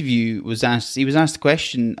an interview was asked a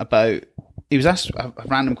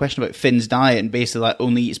random question about Finn's diet, and basically like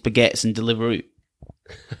only eats baguettes and Deliveroo.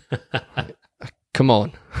 Come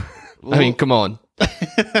on. I mean, come on.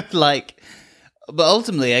 But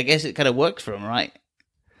ultimately, I guess it kind of worked for him, right?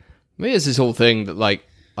 Maybe it's this whole thing that, like,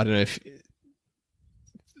 I don't know if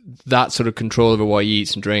that sort of control over what he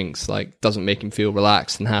eats and drinks, like, doesn't make him feel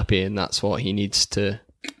relaxed and happy, and that's what he needs to.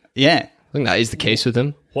 Yeah. I think that is the case with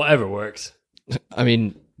him. Whatever works. I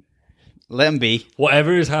mean, let him be.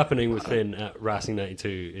 Whatever is happening with Finn at Racing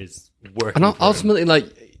 92 is working. And ultimately,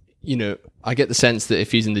 like, you know, I get the sense that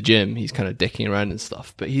if he's in the gym, he's kind of dicking around and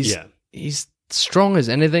stuff. But he's strong as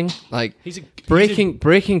anything. Like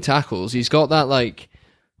breaking tackles. He's got that, like,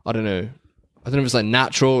 I don't know if it's like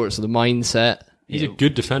natural or it's the mindset. He's a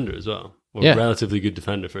good defender as well. Or a relatively good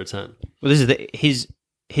defender for a 10. Well, this is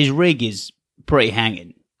his rig is pretty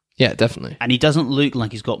hanging. Yeah, definitely. And he doesn't look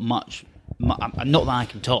like he's got much. Not that I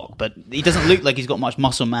can talk, but he doesn't look like he's got much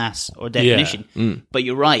muscle mass or definition. Yeah. Mm. But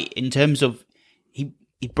you're right in terms of he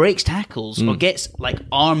breaks tackles or gets like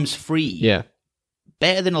arms free. Yeah,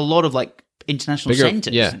 better than a lot of like international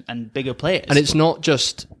centers and bigger players. And it's not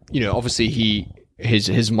just, you know, obviously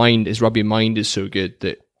his rugby mind is so good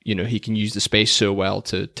that, you know, he can use the space so well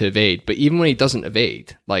to evade. But even when he doesn't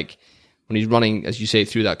evade, like when he's running, as you say,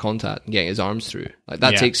 through that contact and getting his arms through, like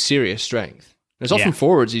that takes serious strength. There's often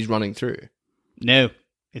forwards he's running through. No,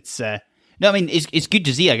 it's I mean, it's good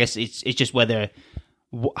to see. I guess it's just whether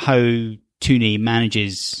how Tooney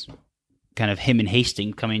manages kind of him and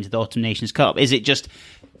Hastings coming into the Autumn Nations Cup. Is it just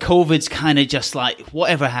COVID's kind of just like,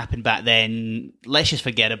 whatever happened back then, let's just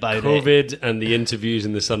forget about COVID and the interviews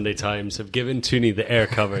in the Sunday Times have given Tooney the air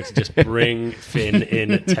cover to just bring Finn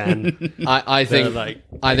in at 10. I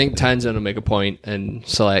think Townsend will make a point and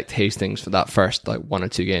select Hastings for that first like 1 or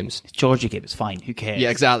 2 games. Georgia game, it's fine. Who cares? Yeah,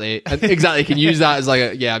 exactly. You can use that as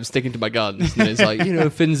like I'm sticking to my guns. And it's like, you know,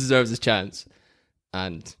 Finn deserves his chance.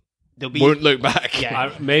 And won't look back.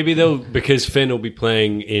 Yeah. Maybe because Finn will be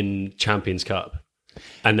playing in Champions Cup.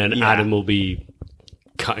 And then Adam will be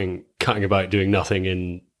cutting about doing nothing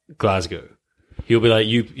in Glasgow. He'll be like,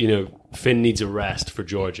 you know, Finn needs a rest for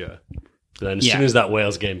Georgia. Then as soon as that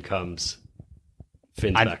Wales game comes,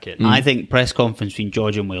 Finn's back in. I think press conference between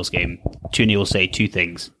Georgia and Wales game, Tooney will say 2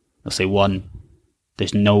 things. They'll say, 1,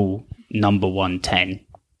 there's no number 1 10.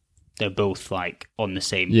 They're both like on the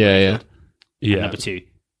same field. And number 2,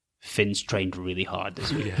 Finn's trained really hard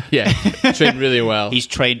this week. Trained really well. He's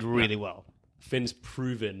trained really well. Finn's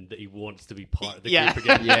proven that he wants to be part of the group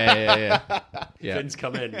again. Yeah. Finn's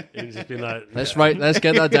come in and he's just been like, let's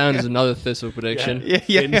get that down as another Thistle prediction.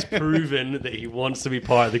 Finn's proven that he wants to be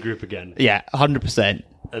part of the group again. Yeah, 100%.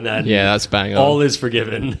 And then that's bang on. All is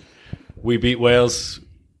forgiven. We beat Wales,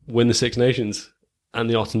 win the Six Nations and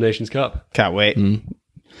the Autumn Nations Cup. Can't wait.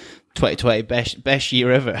 2020 best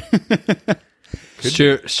year ever.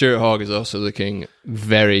 Stuart Hogg is also looking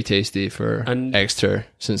very tasty for And- Exeter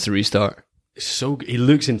since the restart. He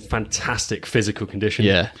looks in fantastic physical condition.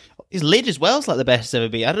 Yeah. His lid as well is like the best it's ever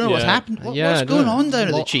been. I don't know what's happened. What's going on down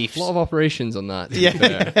at the Chiefs? A lot of operations on that. To be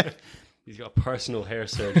fair. He's got a personal hair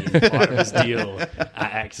surgeon, part of his deal at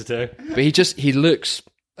Exeter. But he looks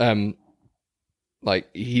like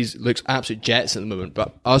looks absolute jets at the moment.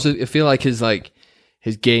 But I feel like his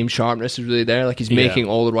game sharpness is really there. Like he's making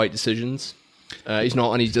all the right decisions. He's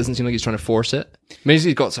not, and he doesn't seem like he's trying to force it. Maybe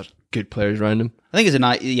he's got such good players around him. I think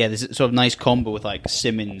it's there's a sort of nice combo with like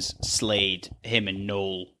Simmons, Slade, him, and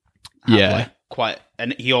Noel. Yeah.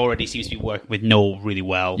 And he already seems to be working with Noel really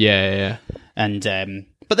well. Yeah. And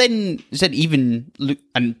but then you said even look,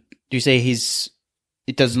 and do you say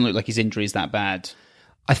it doesn't look like his injury is that bad?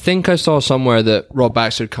 I think I saw somewhere that Rob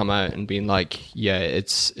Baxter had come out and been like, yeah,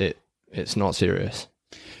 it's not serious.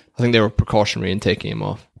 I think they were precautionary in taking him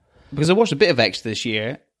off. Because I watched a bit of Exeter this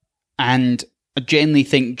year, and I genuinely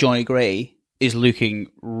think Johnny Gray is looking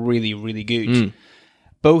really, really good.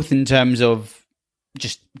 Both in terms of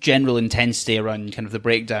just general intensity around kind of the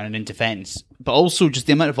breakdown and in defence, but also just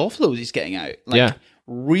the amount of offloads he's getting out.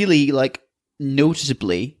 Really,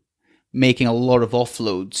 noticeably making a lot of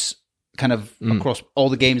offloads kind of across all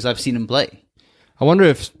the games I've seen him play. I wonder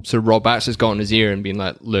if Sir Rob Baxter's got in his ear and been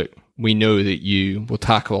like, look, we know that you will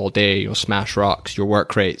tackle all day, you'll smash rocks, your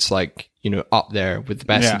work rate's up there with the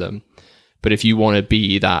best of them. But if you want to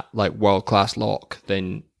be that world-class lock,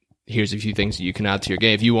 then here's a few things that you can add to your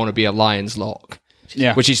game. If you want to be a Lions lock,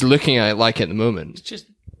 which he's looking at at the moment.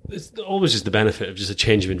 It's always just the benefit of just a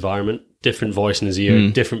change of environment, different voice in his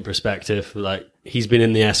ear, different perspective. Like, he's been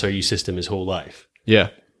in the SRU system his whole life. Yeah.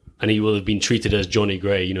 And he will have been treated as Johnny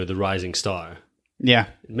Gray, the rising star. Yeah.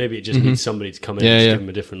 Maybe it just needs somebody to come in and give him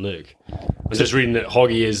a different look. I'm just reading that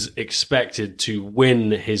Hoggy is expected to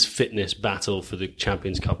win his fitness battle for the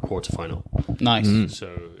Champions Cup quarterfinal. Nice.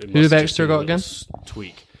 So who have Exeter got again?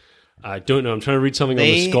 Tweak. I don't know. I'm trying to read something on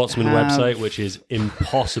the Scotsman website, which is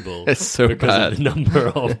impossible. It's so because bad. of the number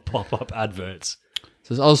of pop-up adverts.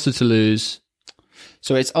 So it's Ulster Toulouse.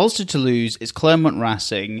 So it's Ulster Toulouse, it's Claremont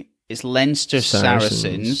Racing, it's Leinster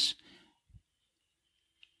Saracens,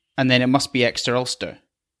 and then it must be Exeter Ulster.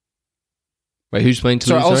 Wait, who's playing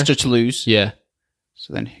Toulouse? Sorry, Ulster Toulouse. Yeah.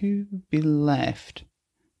 So then who would be left?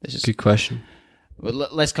 This is good question. Well,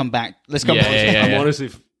 let's come back. I'm honestly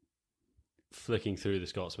flicking through the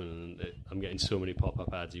Scotsman, and I'm getting so many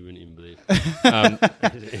pop-up ads you wouldn't even believe.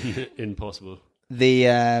 It's impossible. The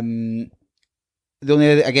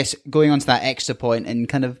only other, I guess, going on to that extra point and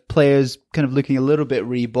kind of players kind of looking a little bit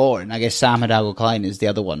reborn, I guess Sam Hidalgo-Klein is the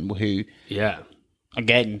other one who,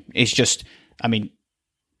 again, it's just, I mean...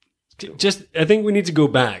 I think we need to go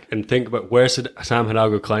back and think about where Sam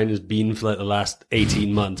Hidalgo-Klein has been for the last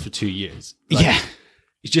 18 months, for 2 years.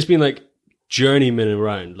 He's just been journeyman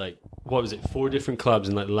around, what was it, 4 different clubs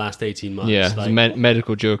in the last 18 months. Yeah,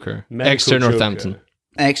 medical joker. Exeter, Northampton.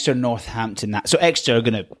 Exeter, Northampton. So Exeter are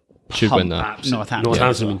going to should win that. Northampton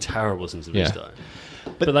have been terrible since the restart.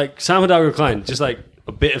 But Sam Hidalgo-Klein, just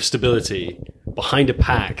a bit of stability behind a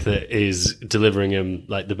pack that is delivering him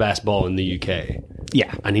the best ball in the UK.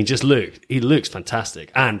 Yeah. And he looks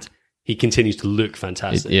fantastic. And he continues to look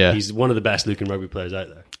fantastic. He's one of the best looking rugby players out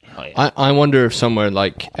there. Oh, yeah. I wonder if somewhere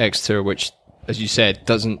like Exeter, which, as you said,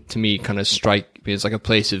 doesn't to me kind of strike me as a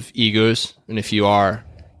place of egos. And if you are,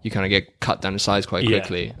 you kind of get cut down to size quite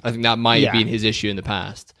quickly. I think that might have been his issue in the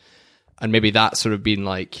past. And maybe that's sort of been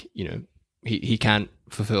he can't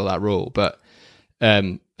fulfill that role. But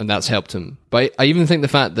and that's helped him. But I even think the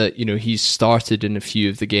fact that, he's started in a few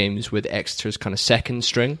of the games with Exeter's kind of second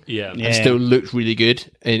string and still looked really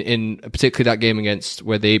good in particularly that game against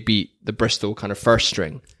where they beat the Bristol kind of first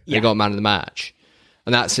string. They got man of the match.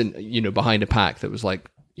 And that's in, behind a pack that was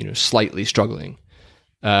slightly struggling.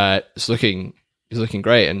 He's looking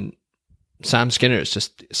great. And Sam Skinner is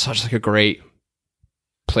just such a great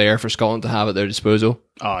player for Scotland to have at their disposal.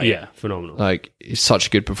 Oh yeah, phenomenal. He's such a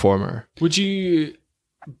good performer. Would you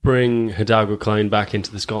bring Hidalgo-Klein back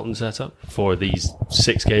into the Scotland setup for these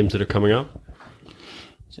 6 games that are coming up?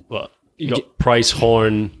 Well, you got Price,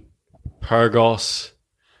 Horn, Pyrgos.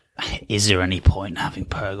 Is there any point in having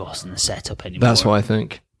Pyrgos in the setup anymore? That's what I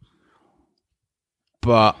think.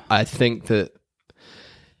 But I think that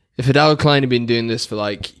if Hidalgo-Klein had been doing this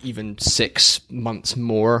for even 6 months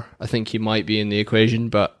more, I think he might be in the equation,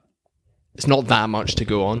 but it's not that much to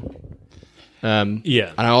go on. And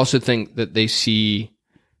I also think that they see...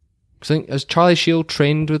 has Charlie Shield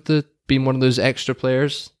trained with being one of those extra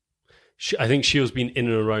players? I think Shield's been in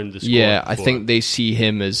and around the squad. Yeah, I think they see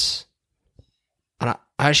him as... And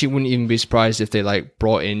I actually wouldn't even be surprised if they like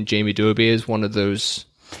brought in Jamie Doby as one of those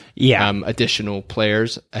additional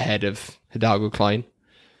players ahead of Hidalgo Klein.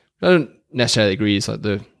 I don't necessarily agree it's like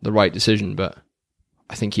the right decision, but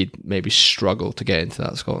I think he'd maybe struggle to get into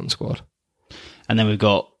that Scotland squad. And then we've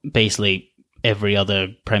got basically every other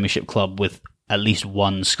Premiership club with at least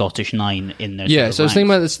one Scottish nine in their Yeah, so I was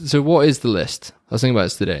thinking about this. So what is the list? I was thinking about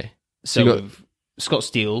this today. So you got Scott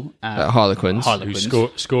Steele at Harlequins. Who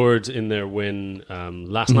scored in their win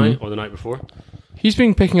last night or the night before. He's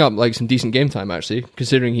been picking up like some decent game time, actually,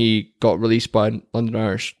 considering he got released by London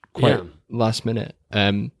Irish quite last minute.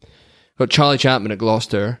 Got Charlie Chapman at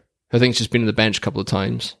Gloucester, who I think's just been on the bench a couple of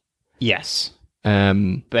times. Yes.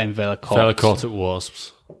 Ben Vellacott at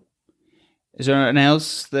Wasps. Is there anything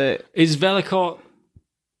else that... Is Vellacott...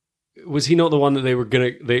 Was he not the one that they were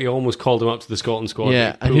going to... They almost called him up to the Scotland squad.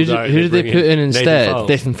 Yeah, and who did they put in instead?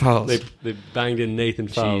 Nathan Fowles. They banged in Nathan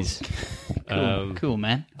Fowles. Cool,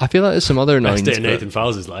 man. I feel like there's some other nines. Best day in Nathan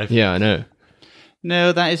Fowles' life. Yeah, I know.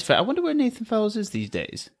 No, that is fair. I wonder where Nathan Fowles is these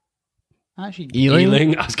days. Actually,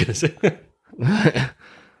 Ealing, I was going to say.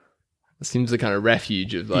 It seems the kind of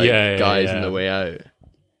refuge of like guys on the way out.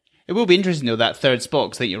 It will be interesting though, that third spot,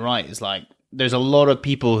 because I think you're right. It's like there's a lot of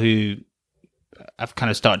people who have kind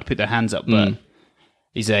of started to put their hands up, but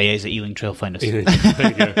he's a Ealing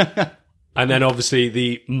Trailfinder. And then obviously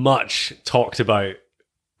the much talked about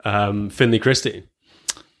Finlay Christie.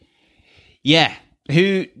 Yeah.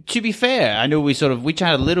 Who, to be fair, I know we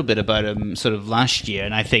chatted a little bit about him sort of last year,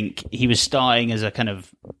 and I think he was starting as a kind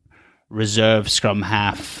of reserve scrum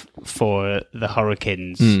half for the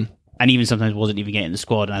Hurricanes, and even sometimes wasn't even getting the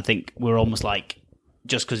squad. And I think we're almost like,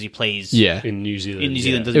 just because he plays in New Zealand,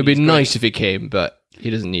 doesn't it would be mean nice if he came, but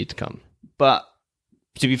he doesn't need to come. But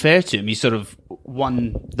to be fair to him, he sort of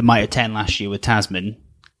won the Mitre 10 last year with Tasman,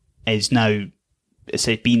 is now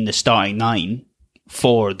been the starting nine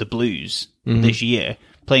for the Blues this year,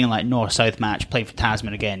 playing like North-South match, playing for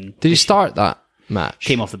Tasman again. Did he start that match?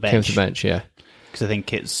 Came off the bench. Came off the bench, yeah. Because I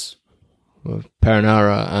think it's... Well,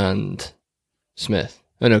 Perinara and Smith.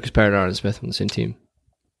 Oh no, because Perinara and Smith were on the same team.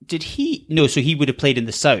 Did he... No, so he would have played in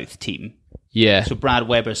the South team. Yeah. So Brad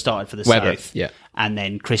Webber started for the South. Yeah. And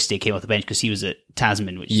then Christie came off the bench because he was at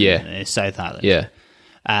Tasman, which is in South Island. Yeah.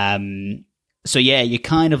 So yeah, you're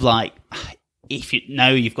kind of like, now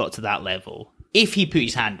you've got to that level. If he put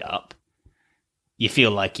his hand up, you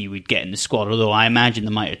feel like he would get in the squad. Although I imagine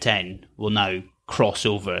the Mitre 10 will now cross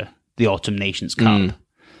over the Autumn Nations Cup.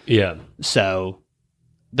 Yeah. So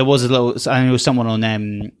there was a little... I know someone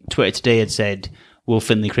on Twitter today had said, will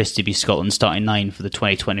Finlay Christie be Scotland's starting nine for the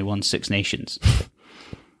 2021 Six Nations?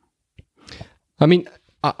 I mean,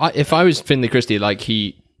 if I was Finlay Christie, like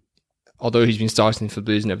although he's been starting for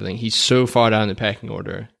Blues and everything, he's so far down the pecking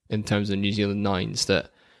order in terms of New Zealand nines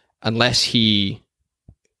that unless he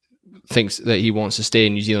thinks that he wants to stay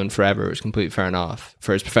in New Zealand forever, it's completely fair enough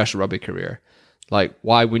for his professional rugby career. Like,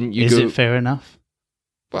 why wouldn't you Is it fair enough?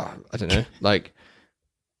 Well, I don't know. Like,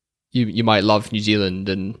 you might love New Zealand,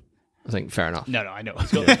 and I think fair enough. No, I know.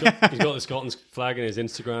 He's got the Scotland flag in his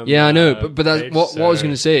Instagram. Yeah, I know. But that's page, what I was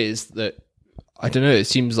going to say is that, I don't know, it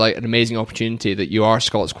seems like an amazing opportunity that you are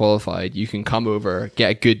Scots qualified. You can come over, get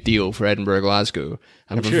a good deal for Edinburgh, Glasgow,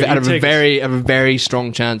 and have a very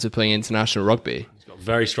strong chance of playing international rugby. He's got a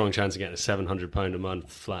very strong chance of getting a £700 a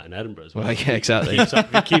month flat in Edinburgh as well. Well, yeah, exactly.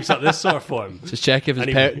 He keeps up this sort of form. Just check if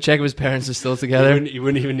his parents are still together. He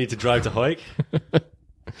wouldn't even need to drive to Hawick.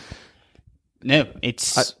 No,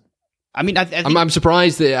 it's... I mean, I think I'm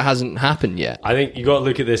surprised that it hasn't happened yet. I think you got to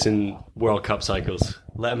look at this in World Cup cycles.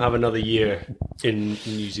 Let him have another year in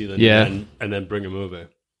New Zealand, and then bring him over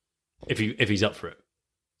if he's up for it.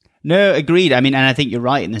 No, agreed. I mean, and I think you're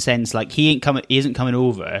right in the sense like he isn't coming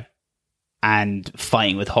over and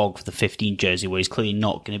fighting with Hogg for the 15 jersey, where he's clearly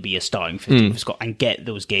not going to be a starting 15 for Scotland and get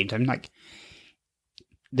those games. I'm like,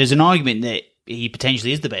 there's an argument that he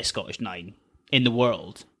potentially is the best Scottish nine in the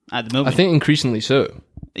world at the moment. I think increasingly so.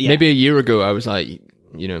 Yeah. Maybe a year ago, I was like,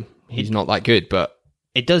 he's not that good, but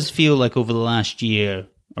it does feel like over the last year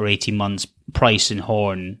or 18 months, Price and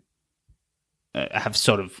Horn have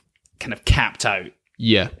sort of kind of capped out.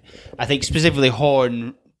 Yeah. I think specifically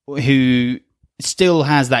Horn, who still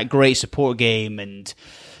has that great support game and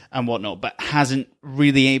whatnot, but hasn't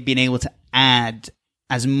really been able to add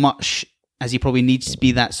as much as he probably needs to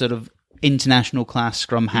be that sort of international class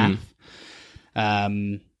scrum half.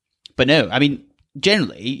 But no, I mean,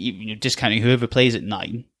 generally, discounting whoever plays at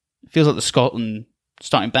 9, it feels like the Scotland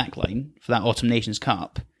starting backline for that Autumn Nations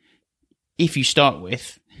Cup. If you start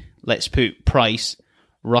with, let's put Price,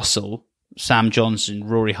 Russell, Sam Johnson,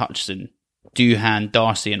 Rory Hutchison, Doohan,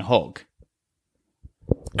 Darcy and Hogg.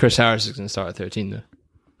 Chris Harris is going to start at 13 though.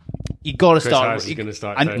 You got to Chris start. Harris is going to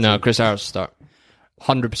start. No, Chris Harris will start.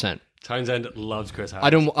 100%. Townsend loves Chris Harris. I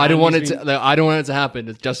don't want it to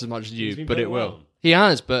happen just as much as you, but it will. Well. He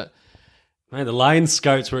has, but Man, the Lions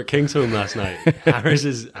scouts were at Kingsholm last night. Harris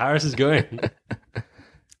is going.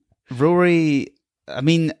 Rory, I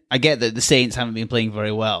mean, I get that the Saints haven't been playing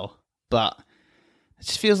very well, but it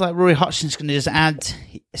just feels like Rory Hodgson's going to just add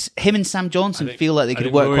him and Sam Johnson feel like they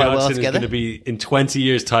could work Rory quite well Hodgson together. Is going to be in 20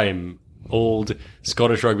 years' time. Old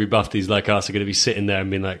Scottish rugby buffs like us are going to be sitting there and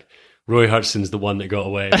being like, Roy Hodgson's the one that got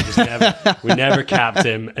away. We never capped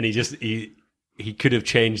him, and he could have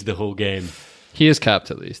changed the whole game. he is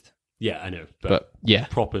capped at least. Yeah, I know, But yeah,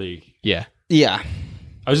 properly. yeah.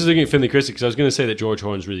 I was just looking at Finlay Christie because I was going to say that George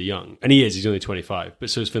Horn's really young, and he is. He's only 25, but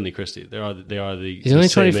so is Finlay Christie. They are the. He's only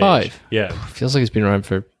same 25. age. Yeah, Feels like he's been around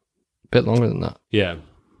for a bit longer than that. yeah.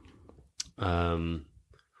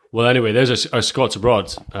 Well, anyway, there's our Scots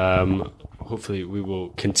abroad. Hopefully, we will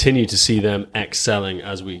continue to see them excelling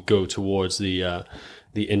as we go towards the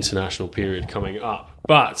international period coming up.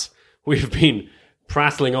 But we've been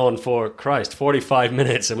prattling on for 45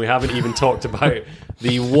 minutes, and we haven't even talked about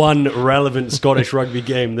the one relevant Scottish rugby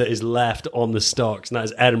game that is left on the stocks, and that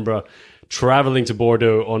is Edinburgh travelling to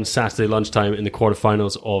Bordeaux on Saturday lunchtime in the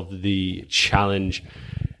quarterfinals of the Challenge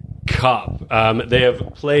Cup. They have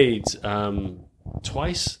played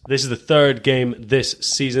twice. This is the third game this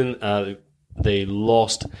season. They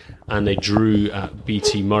lost and they drew at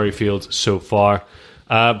BT Murrayfield so far.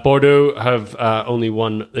 Bordeaux have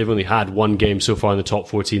they've only had one game so far in the top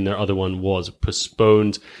 14. Their other one was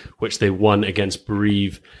postponed, which they won against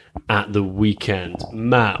Brive at the weekend.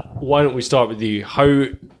 Matt, why don't we start with you? How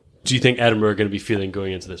do you think Edinburgh are going to be feeling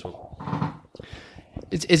going into this one?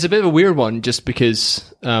 It's a bit of a weird one, just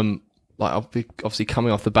because, obviously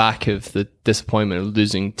coming off the back of the disappointment of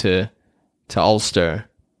losing to Ulster,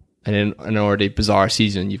 and in an already bizarre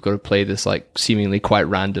season, you've got to play this like seemingly quite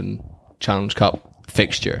random Challenge Cup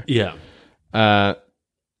fixture. Yeah. But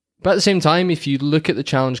at the same time, if you look at the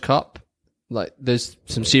Challenge Cup, like there's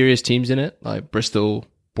some serious teams in it, like Bristol,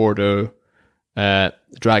 Bordeaux,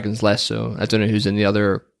 Dragons less so. I don't know who's in the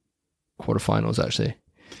other quarterfinals actually.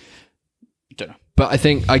 Don't know. But I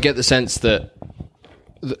think I get the sense that,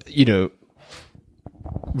 you know,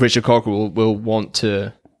 Richard Cockrell will want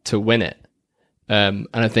to win it. And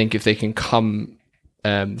I think if they can come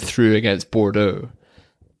through against Bordeaux,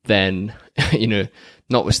 then, you know,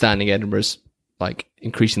 notwithstanding Edinburgh's like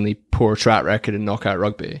increasingly poor track record in knockout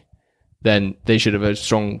rugby, then they should have a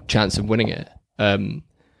strong chance of winning it. And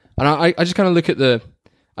I just kind of look at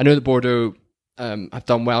I know that Bordeaux have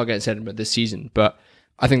done well against Edinburgh this season, but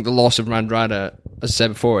I think the loss of Randrada, as I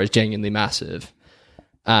said before, is genuinely massive.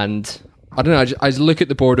 And I don't know, I just look at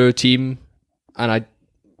the Bordeaux team and I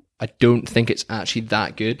don't think it's actually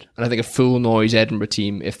that good. And I think a full noise Edinburgh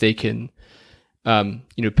team, if they can, put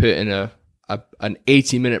in an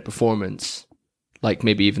 80-minute performance, like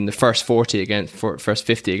maybe even the first 50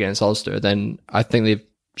 against Ulster, then I think they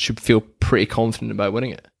should feel pretty confident about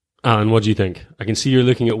winning it. Alan, what do you think? I can see you're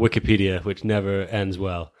looking at Wikipedia, which never ends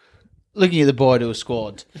well. Looking at the Bordeaux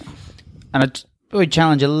squad, and I would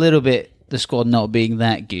challenge a little bit the squad not being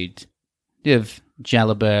that good. You have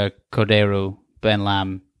Jalabert, Cordero, Ben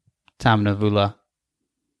Lam, Tamnavula.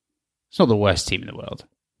 It's not the worst team in the world.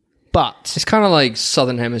 But it's kind of like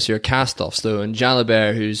Southern Hemisphere cast-offs, though, and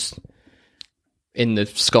Jalabert, who's in the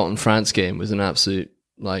Scotland-France game, was an absolute,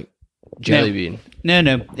 jelly bean. No.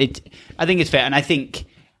 I think it's fair, and I think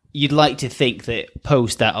you'd like to think that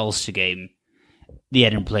post that Ulster game, the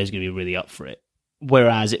Edinburgh players are going to be really up for it.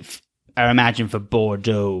 Whereas I imagine for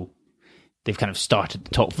Bordeaux, they've kind of started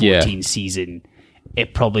the top 14 season.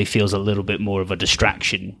 It probably feels a little bit more of a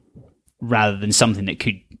distraction rather than something that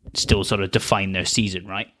could still sort of define their season,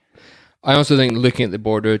 right? I also think looking at the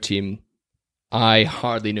Bordeaux team, I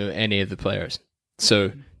hardly know any of the players.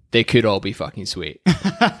 So they could all be fucking sweet.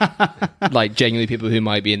 Like genuinely people who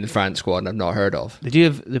might be in the France squad and I've not heard of. They do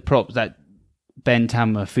have the props that Ben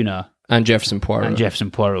Tamafuna and Jefferson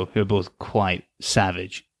Poirot, who are both quite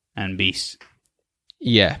savage and beasts.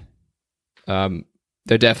 Yeah. They're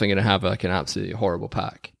definitely going to have like an absolutely horrible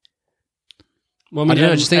pack. Well, I don't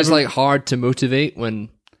know, I just think it's hard to motivate when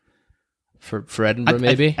for Edinburgh,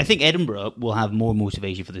 maybe. I think Edinburgh will have more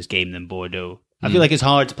motivation for this game than Bordeaux. I feel like it's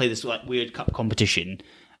hard to play this like weird cup competition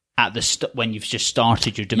at the when you've just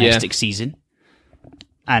started your domestic season,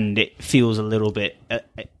 and it feels a little bit.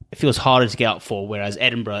 It feels harder to get up for. Whereas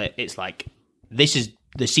Edinburgh, it's like this is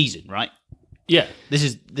the season, right? Yeah,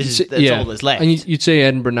 that's all that's left. And you'd say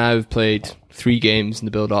Edinburgh now have played 3 games in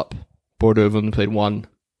the build-up. Bordeaux have only played 1.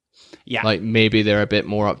 Yeah, like maybe they're a bit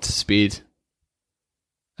more up to speed.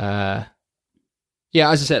 Yeah,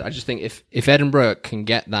 as I said, I just think if Edinburgh can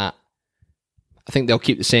get that, I think they'll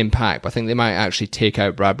keep the same pack, but I think they might actually take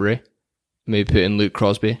out Bradbury, maybe put in Luke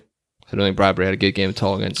Crosby. I don't think Bradbury had a good game at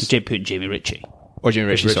all against... Put in Jamie Ritchie. Or Jamie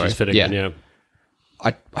Ritchie, sorry. Fitting in.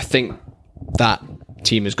 I think that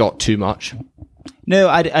team has got too much. No,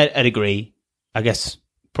 I'd agree. I guess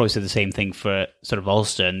probably say the same thing for sort of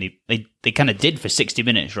Ulster, and they kind of did for 60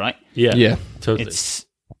 minutes, right? Yeah, totally.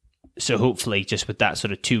 So hopefully, just with that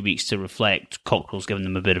sort of 2 weeks to reflect, Cockerell's given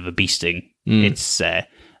them a bit of a beasting. It's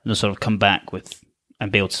they'll sort of come back with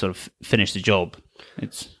and be able to sort of finish the job.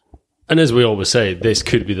 And as we always say, this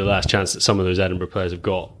could be the last chance that some of those Edinburgh players have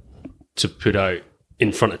got to put out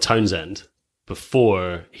in front of Townsend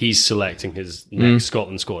before he's selecting his next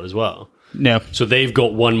Scotland squad as well. No. So they've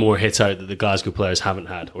got one more hit out that the Glasgow players haven't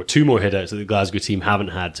had, or two more hit outs that the Glasgow team haven't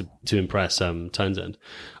had to impress Townsend.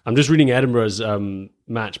 I'm just reading Edinburgh's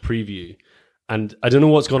match preview, and I don't know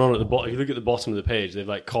what's gone on at the bottom. If you look at the bottom of the page, they've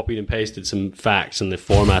like copied and pasted some facts, and the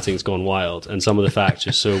formatting's gone wild, and some of the facts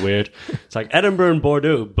are so weird. It's like Edinburgh and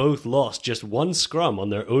Bordeaux both lost just one scrum on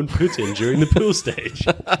their own put-in during the pool stage.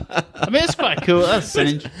 I mean, it's quite cool.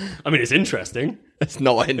 It's interesting. It's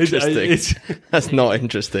not interesting. That's not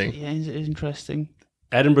interesting. Yeah, it's interesting.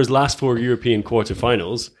 Edinburgh's last 4 European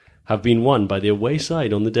quarterfinals have been won by the away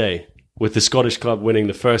side on the day, with the Scottish club winning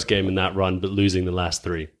the first game in that run but losing the last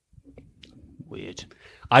 3. Weird.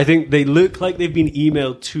 I think they look like they've been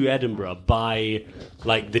emailed to Edinburgh by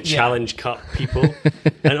like the Challenge Cup people.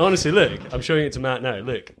 And honestly, look, I'm showing it to Matt now.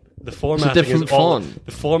 Look, the formatting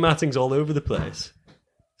the formatting's all over the place.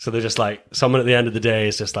 So they're just like, someone at the end of the day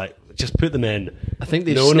is just like, just put them in. I think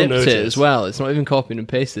they've snipped it as well. It's not even copied and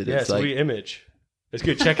pasted. Yeah, it's like... a wee image. It's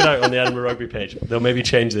good. Check it out on the Edinburgh Rugby page. They'll maybe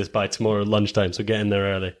change this by tomorrow lunchtime, so get in there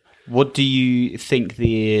early. What do you think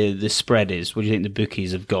the spread is? What do you think the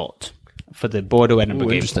bookies have got for the Bordeaux-Edinburgh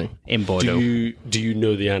game in Bordeaux? Do you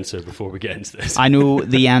know the answer before we get into this? I know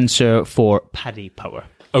the answer for Paddy Power.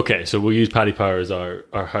 Okay, so we'll use Paddy Power as our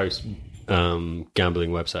house gambling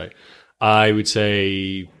website. I would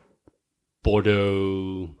say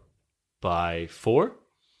Bordeaux by 4. What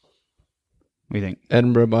do you think?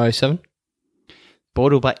 Edinburgh by 7.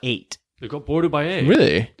 Bordeaux by 8. They've got Bordeaux by 8.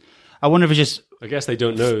 Really? I wonder if it's just... I guess they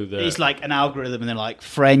don't know that... It's like an algorithm and they're like,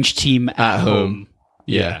 French team at home.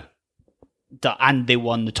 Yeah. And they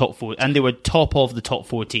won the top 4. And they were top of the top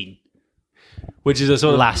 14. Which is a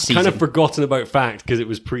sort of last season. Kind of forgotten about fact because it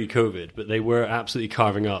was pre-COVID, but they were absolutely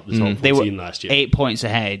carving up the top 14 they were last year. 8 points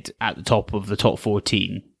ahead at the top of the top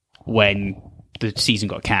 14 when the season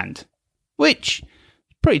got canned. Which,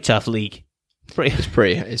 pretty tough league. It's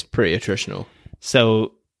pretty attritional.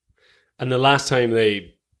 So... And the last time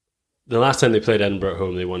they played Edinburgh at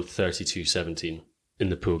home, they won 32-17 in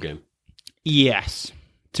the pool game. Yes.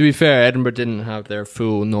 To be fair, Edinburgh didn't have their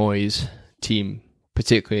full noise team,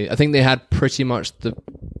 particularly. I think they had pretty much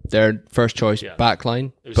their first choice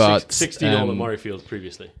backline. It was but 16 all at Murrayfield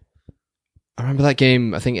previously. I remember that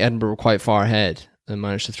game, I think Edinburgh were quite far ahead and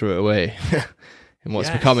managed to throw it away. in what's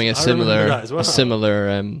becoming a similar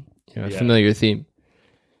familiar theme.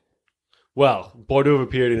 Well, Bordeaux have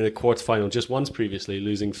appeared in a quarterfinal just once previously,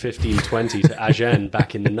 losing 15-20 to Agen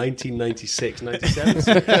back in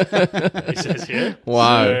 1996-97. It says here.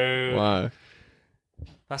 Wow.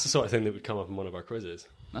 That's the sort of thing that would come up in one of our quizzes.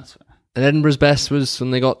 That's fair. And Edinburgh's best was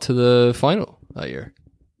when they got to the final that year.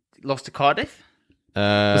 Lost to Cardiff?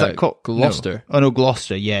 Was that Gloucester? No. Oh, no,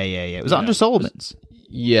 Gloucester. Yeah. Was that under Solomons?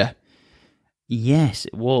 Yeah. Yes,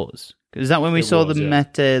 it was. Is that when we saw them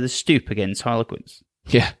at the Stoop against Harlequins?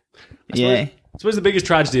 Yeah. I suppose the biggest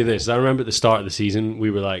tragedy of this is I remember at the start of the season,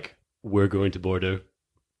 we were like, we're going to Bordeaux.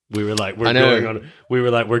 We were like, we're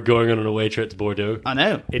going on an away trip to Bordeaux. I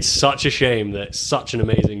know. It's such a shame that such an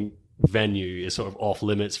amazing venue is sort of off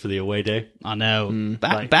limits for the away day. I know.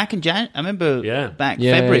 Back in Jan, I remember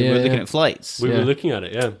February we were looking at flights. We were looking at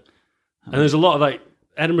it, yeah. And there's a lot of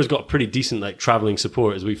Edinburgh's got pretty decent travelling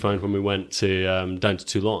support, as we found when we went to down to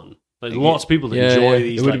Toulon. Lots of people that enjoy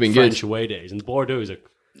these French away days, and Bordeaux is a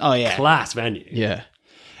class venue. Yeah.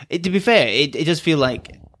 To be fair, it does feel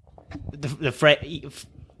like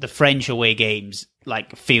the French away games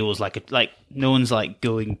feels like no one's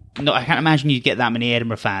going. No, I can't imagine you'd get that many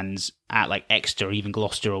Edinburgh fans at Exeter or even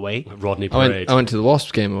Gloucester away. Rodney Parade. I went to the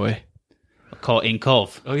Wasps game away. In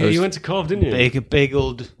Cov. Oh yeah, you went to Cov, didn't you? Big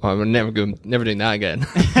old. Oh, I'm never doing that again.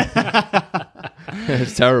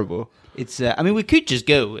 It's terrible. It's. We could just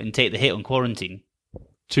go and take the hit on quarantine.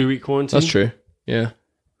 2-week quarantine. That's true. Yeah.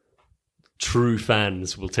 True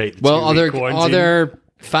fans will take the 2-week quarantine. Are there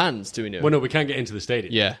Fans, do we know? Well, no, we can't get into the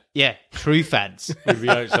stadium. Yeah. Yeah, true fans. We'd be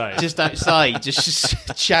outside. Just outside,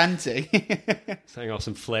 just chanting. Setting off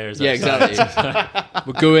some flares. Yeah, outside. exactly.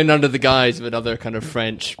 We'll go in under the guise of another kind of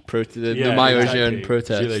French the Maillot Jaune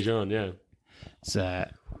protest. Gilets jaunes, yeah. So,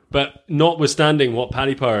 But notwithstanding what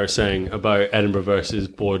Paddy Power are saying about Edinburgh versus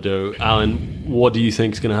Bordeaux, Alan, what do you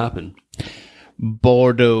think is going to happen?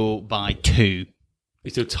 Bordeaux by 2.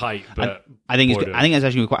 It's so tight, but I think Bordeaux. it's actually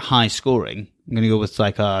going to be quite high scoring. I'm going to go with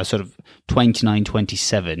like a sort of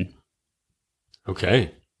 29-27.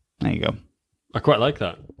 Okay. There you go. I quite like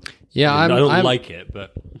that. Yeah, I don't like it,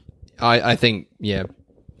 but I think, yeah.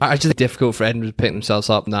 I just think it's difficult for Edinburgh to pick themselves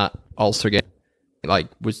up in that Ulster game. Like,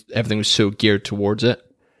 everything was so geared towards it.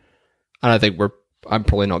 And I think I'm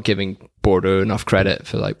probably not giving Bordeaux enough credit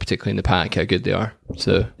for, like, particularly in the pack, how good they are.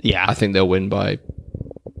 So, Yeah. I think they'll win by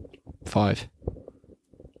 5.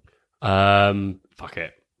 fuck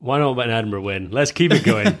it. Why not let Edinburgh win? Let's keep it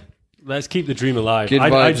going. Let's keep the dream alive. Good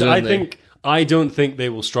vibes only. I don't think they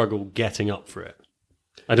will struggle getting up for it.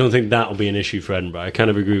 I don't think that will be an issue for Edinburgh. I kind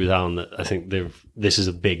of agree with Alan that I think this is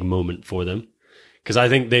a big moment for them, because I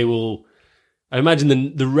think they will. I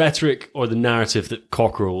imagine the rhetoric or the narrative that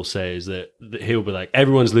Cockerell will say is that he'll be like,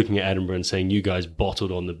 everyone's looking at Edinburgh and saying, you guys bottled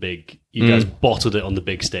it on the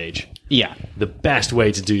big stage. Yeah. The best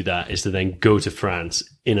way to do that is to then go to France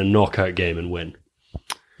in a knockout game and win.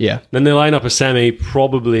 Yeah. Then they line up a semi,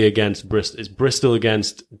 probably against Bristol. It's Bristol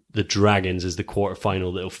against the Dragons is the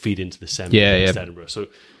quarterfinal that'll feed into the semi against Edinburgh. So,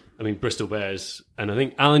 I mean, Bristol Bears, and I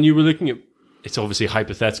think, Alan, you were looking at, it's obviously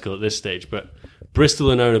hypothetical at this stage, but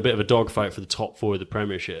Bristol are now in a bit of a dogfight for the top 4 of the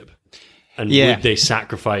Premiership. And would they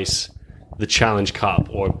sacrifice the Challenge Cup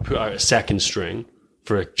or put out a second string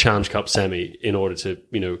for a Challenge Cup semi in order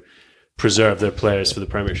to, preserve their players for the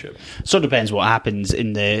Premiership? So it depends what happens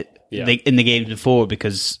in the games before,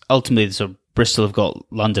 because ultimately, so Bristol have got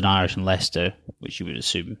London Irish and Leicester, which you would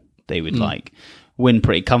assume they would win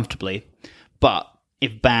pretty comfortably. But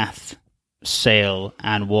if Bath, Sale,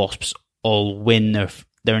 and Wasps all win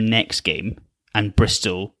their next game, and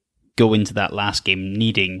Bristol go into that last game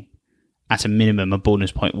needing, at a minimum, a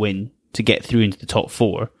bonus point win to get through into the top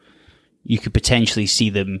 4, you could potentially see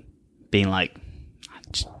them being like,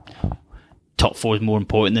 top 4 is more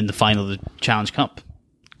important than the final of the Challenge Cup.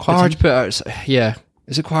 Quite hard to put out. Yeah,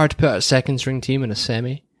 is it quite hard to put out a second string team in a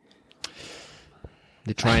semi?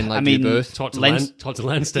 They try and do both. Talk to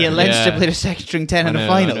Leinster. Yeah, Leinster played a second string 10 in the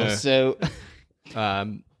final. So,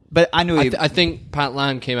 but I know I think Pat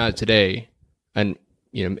Lam came out today, and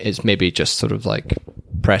it's maybe just sort of like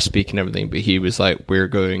press speak and everything, but he was like, "We're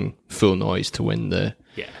going full noise to win the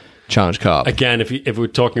Challenge Cup." Again, if we're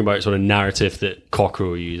talking about sort of narrative that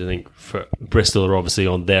Cockerell used, I think for Bristol are obviously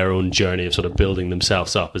on their own journey of sort of building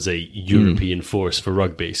themselves up as a European force for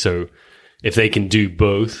rugby. So if they can do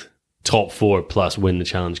both, top 4 plus win the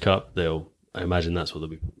Challenge Cup, I imagine that's what they'll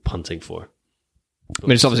be punting for. I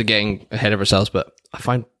mean, it's obviously getting ahead of ourselves, but I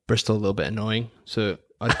find Bristol a little bit annoying, so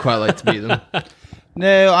I'd quite like to beat them.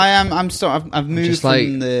 No, I am. I've moved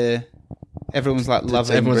from the. Everyone's like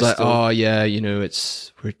loving. Everyone's Bristol. like, oh yeah,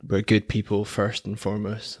 we're good people first and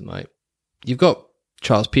foremost. I'm like, you've got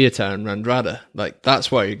Charles Piutau and Randrada, like that's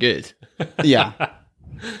why you're good. Yeah.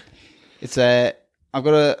 It's I've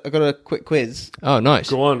got a quick quiz. Oh, nice.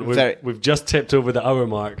 Go on. We've just tipped over the hour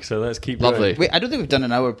mark, so let's keep Lovely. going. Wait, I don't think we've done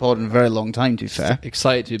an hour pod in a very long time, to be fair.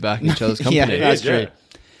 Excited to be back in each other's company. Yeah, that's true.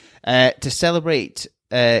 To celebrate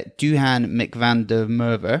Duhan McVan der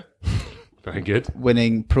Merwe Very good.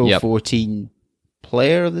 winning Pro 14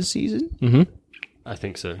 Player of the Season. Mm-hmm. I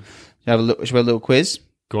think so. Should we have a little quiz?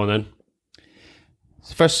 Go on then.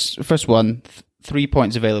 First one, 3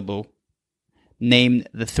 points available. Name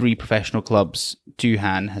the 3 professional clubs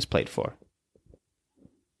Duhan has played for.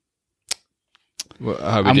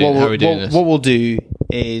 How are we doing this? What we'll do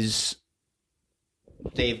is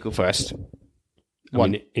Dave go first.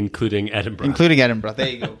 Including Edinburgh. Including Edinburgh. There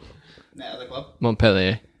you go. That other club.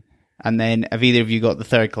 Montpellier. And then have either of you got the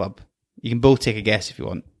third club? You can both take a guess if you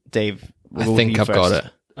want. Dave, I think I've got it.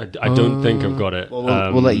 I don't think I've got it.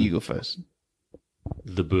 We'll let you go first.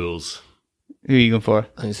 The Bulls. Who are you going for?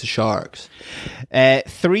 I think it's the Sharks.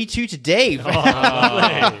 3-2 to Dave.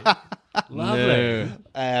 Lovely.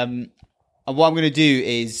 And what I'm going to do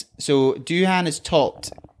is, so Duhan has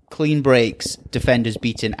topped clean breaks, defenders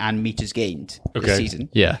beaten, and meters gained this season.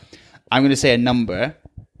 Yeah. I'm going to say a number,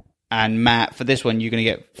 and Matt, for this one, you're going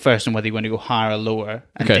to get first on whether you want to go higher or lower,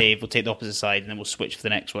 and Dave will take the opposite side, and then we'll switch for the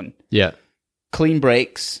next one. Yeah. Clean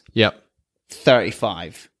breaks, Yep.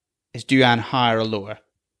 35. Is Duhan higher or lower?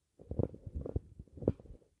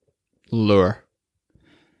 Lower.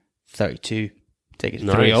 32. Take it to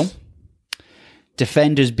Nice. 3-0.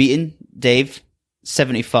 Defenders beaten, Dave,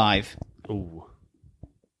 75. Ooh.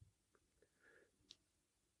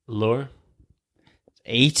 Lower?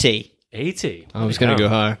 80. 80. I was going to go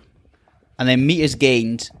higher. And then meters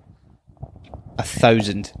gained,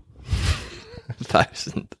 1,000.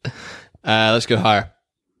 1,000. Let's go higher.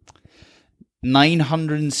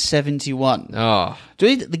 971. Oh. Do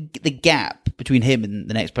you know the gap between him and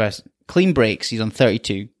the next person? Clean breaks, he's on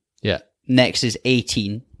 32. Yeah. Next is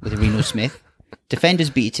 18 with Reno Smith. Defenders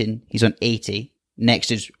beaten, he's on 80.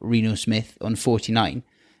 Next is Reno Smith on 49.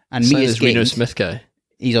 And So meters this Reno gained, Smith guy.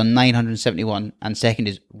 he's on 971. And second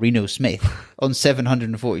is Reno Smith on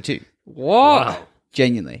 742. What?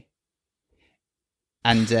 Genuinely.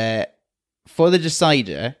 And for the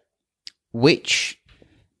decider, which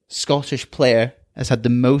Scottish player has had the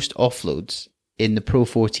most offloads in the Pro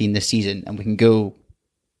 14 this season? And we can go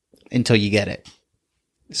until you get it.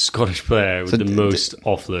 Scottish player with the most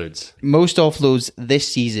offloads. Most offloads this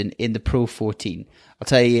season in the Pro 14. I'll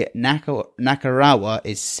tell you, Nakarawa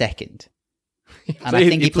is second. And I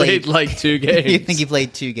think he played like 2 games. I think he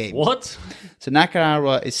played 2 games. What? So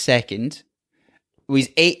Nakarawa is second. He's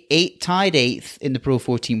tied 8th in the Pro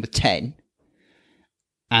 14 with 10.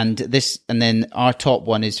 And then our top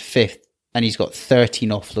one is 5th, and he's got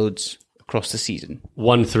 13 offloads across the season.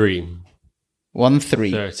 1-3.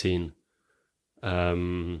 1-3. 13. I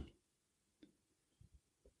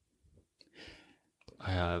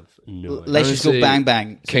have no idea. Let's just go bang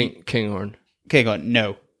bang. Kinghorn. Okay, go on.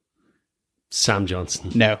 No. Sam Johnson.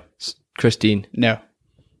 No. Christine. No.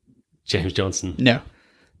 James Johnson. No.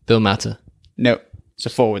 Bill Mata. No. It's a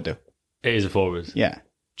forward, though. It is a forward. Yeah.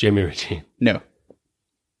 Jamie Ritchie. No.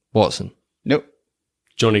 Watson. Nope.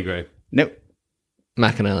 Johnny Gray. Nope.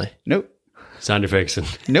 McAnally. Nope. Sander Ferguson.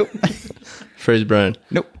 Nope. Fraser Brown.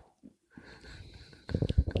 Nope.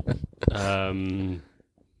 I'm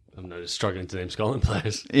not just struggling to name Scotland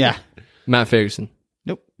players. Yeah. Matt Ferguson.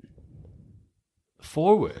 Nope.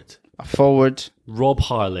 Forward. A forward. Rob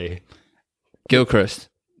Harley. Gilchrist.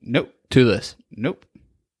 Nope. Toulis. Nope.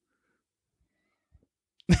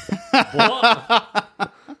 What?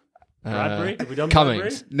 Bradbury? Have we done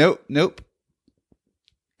Cummings. Bradbury? Nope.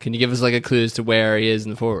 Can you give us like a clue as to where he is in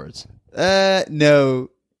the forwards? No.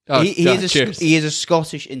 Oh, he cheers. is a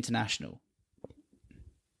Scottish international.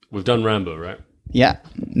 We've done Rambo, right? Yeah.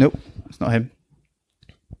 Nope. It's not him.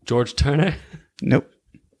 George Turner? Nope.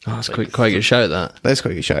 Oh, that's quite a good shout, that. Let's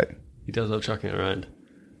quickly shout. He does love chucking it around.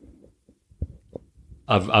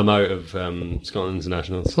 I'm out of Scotland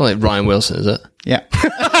internationals. It's not like Ryan Wilson, is it? Yeah.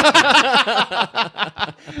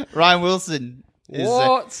 Ryan Wilson is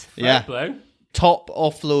Fair play. top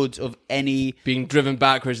offloads of any. Being driven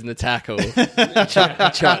backwards in the tackle.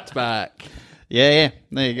 chucked back. Yeah.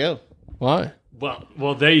 There you go. Why?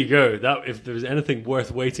 Well, there you go. That if there was anything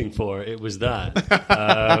worth waiting for, it was that.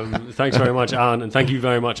 Thanks very much, Alan, and thank you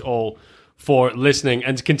very much all for listening.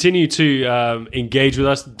 And to continue to engage with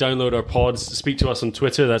us, download our pods, speak to us on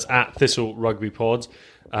Twitter. That's at Thistle Rugby Pods.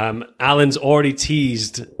 Alan's already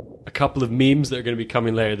teased a couple of memes that are going to be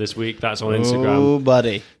coming later this week. That's on Instagram. Oh,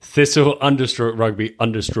 buddy.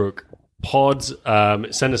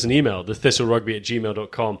 Thistle_rugby_pods. Send us an email,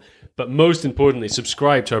 thistlerugby@gmail.com. But most importantly,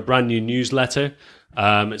 subscribe to our brand new newsletter.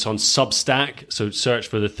 It's on Substack, so search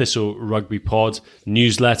for the Thistle Rugby Pod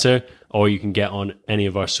newsletter, or you can get on any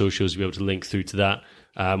of our socials. You'll be able to link through to that.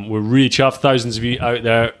 We're really chuffed. Thousands of you out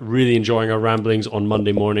there really enjoying our ramblings on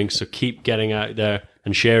Monday morning, so keep getting out there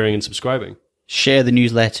and sharing and subscribing. Share the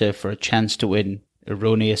newsletter for a chance to win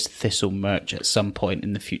Erroneous Thistle merch at some point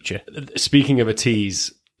in the future. Speaking of a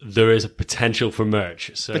tease, there is a potential for merch.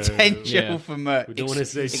 So, for merch. We don't want to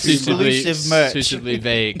say exclusive merch. Suitably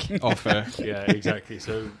vague offer. Yeah, exactly.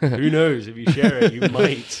 So who knows? If you share it, you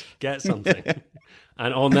might get something.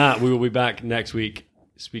 And on that, we will be back next week.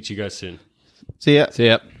 Speak to you guys soon. See ya. See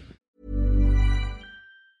ya.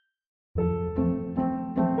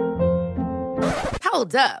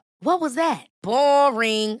 Hold up. What was that?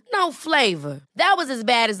 Boring. No flavor. That was as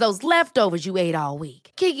bad as those leftovers you ate all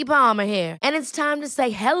week. Keke Palmer here, and it's time to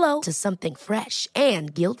say hello to something fresh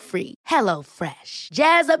and guilt-free. Hello Fresh.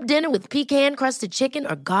 Jazz up dinner with pecan-crusted chicken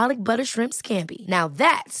or garlic butter shrimp scampi. Now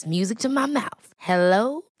that's music to my mouth.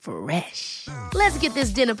 Hello Fresh. Let's get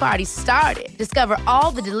this dinner party started. Discover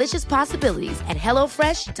all the delicious possibilities at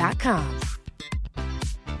HelloFresh.com.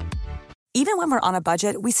 Even when we're on a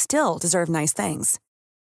budget, we still deserve nice things.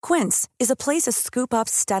 Quince is a place to scoop up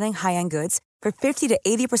stunning high-end goods for 50 to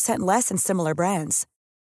 80% less than similar brands.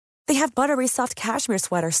 They have buttery soft cashmere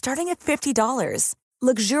sweaters starting at $50,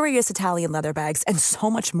 luxurious Italian leather bags, and so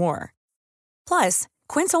much more. Plus,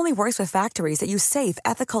 Quince only works with factories that use safe,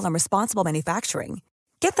 ethical, and responsible manufacturing.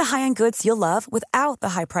 Get the high-end goods you'll love without the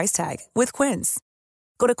high price tag with Quince.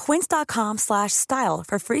 Go to quince.com/style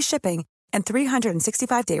for free shipping and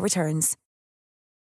 365-day returns.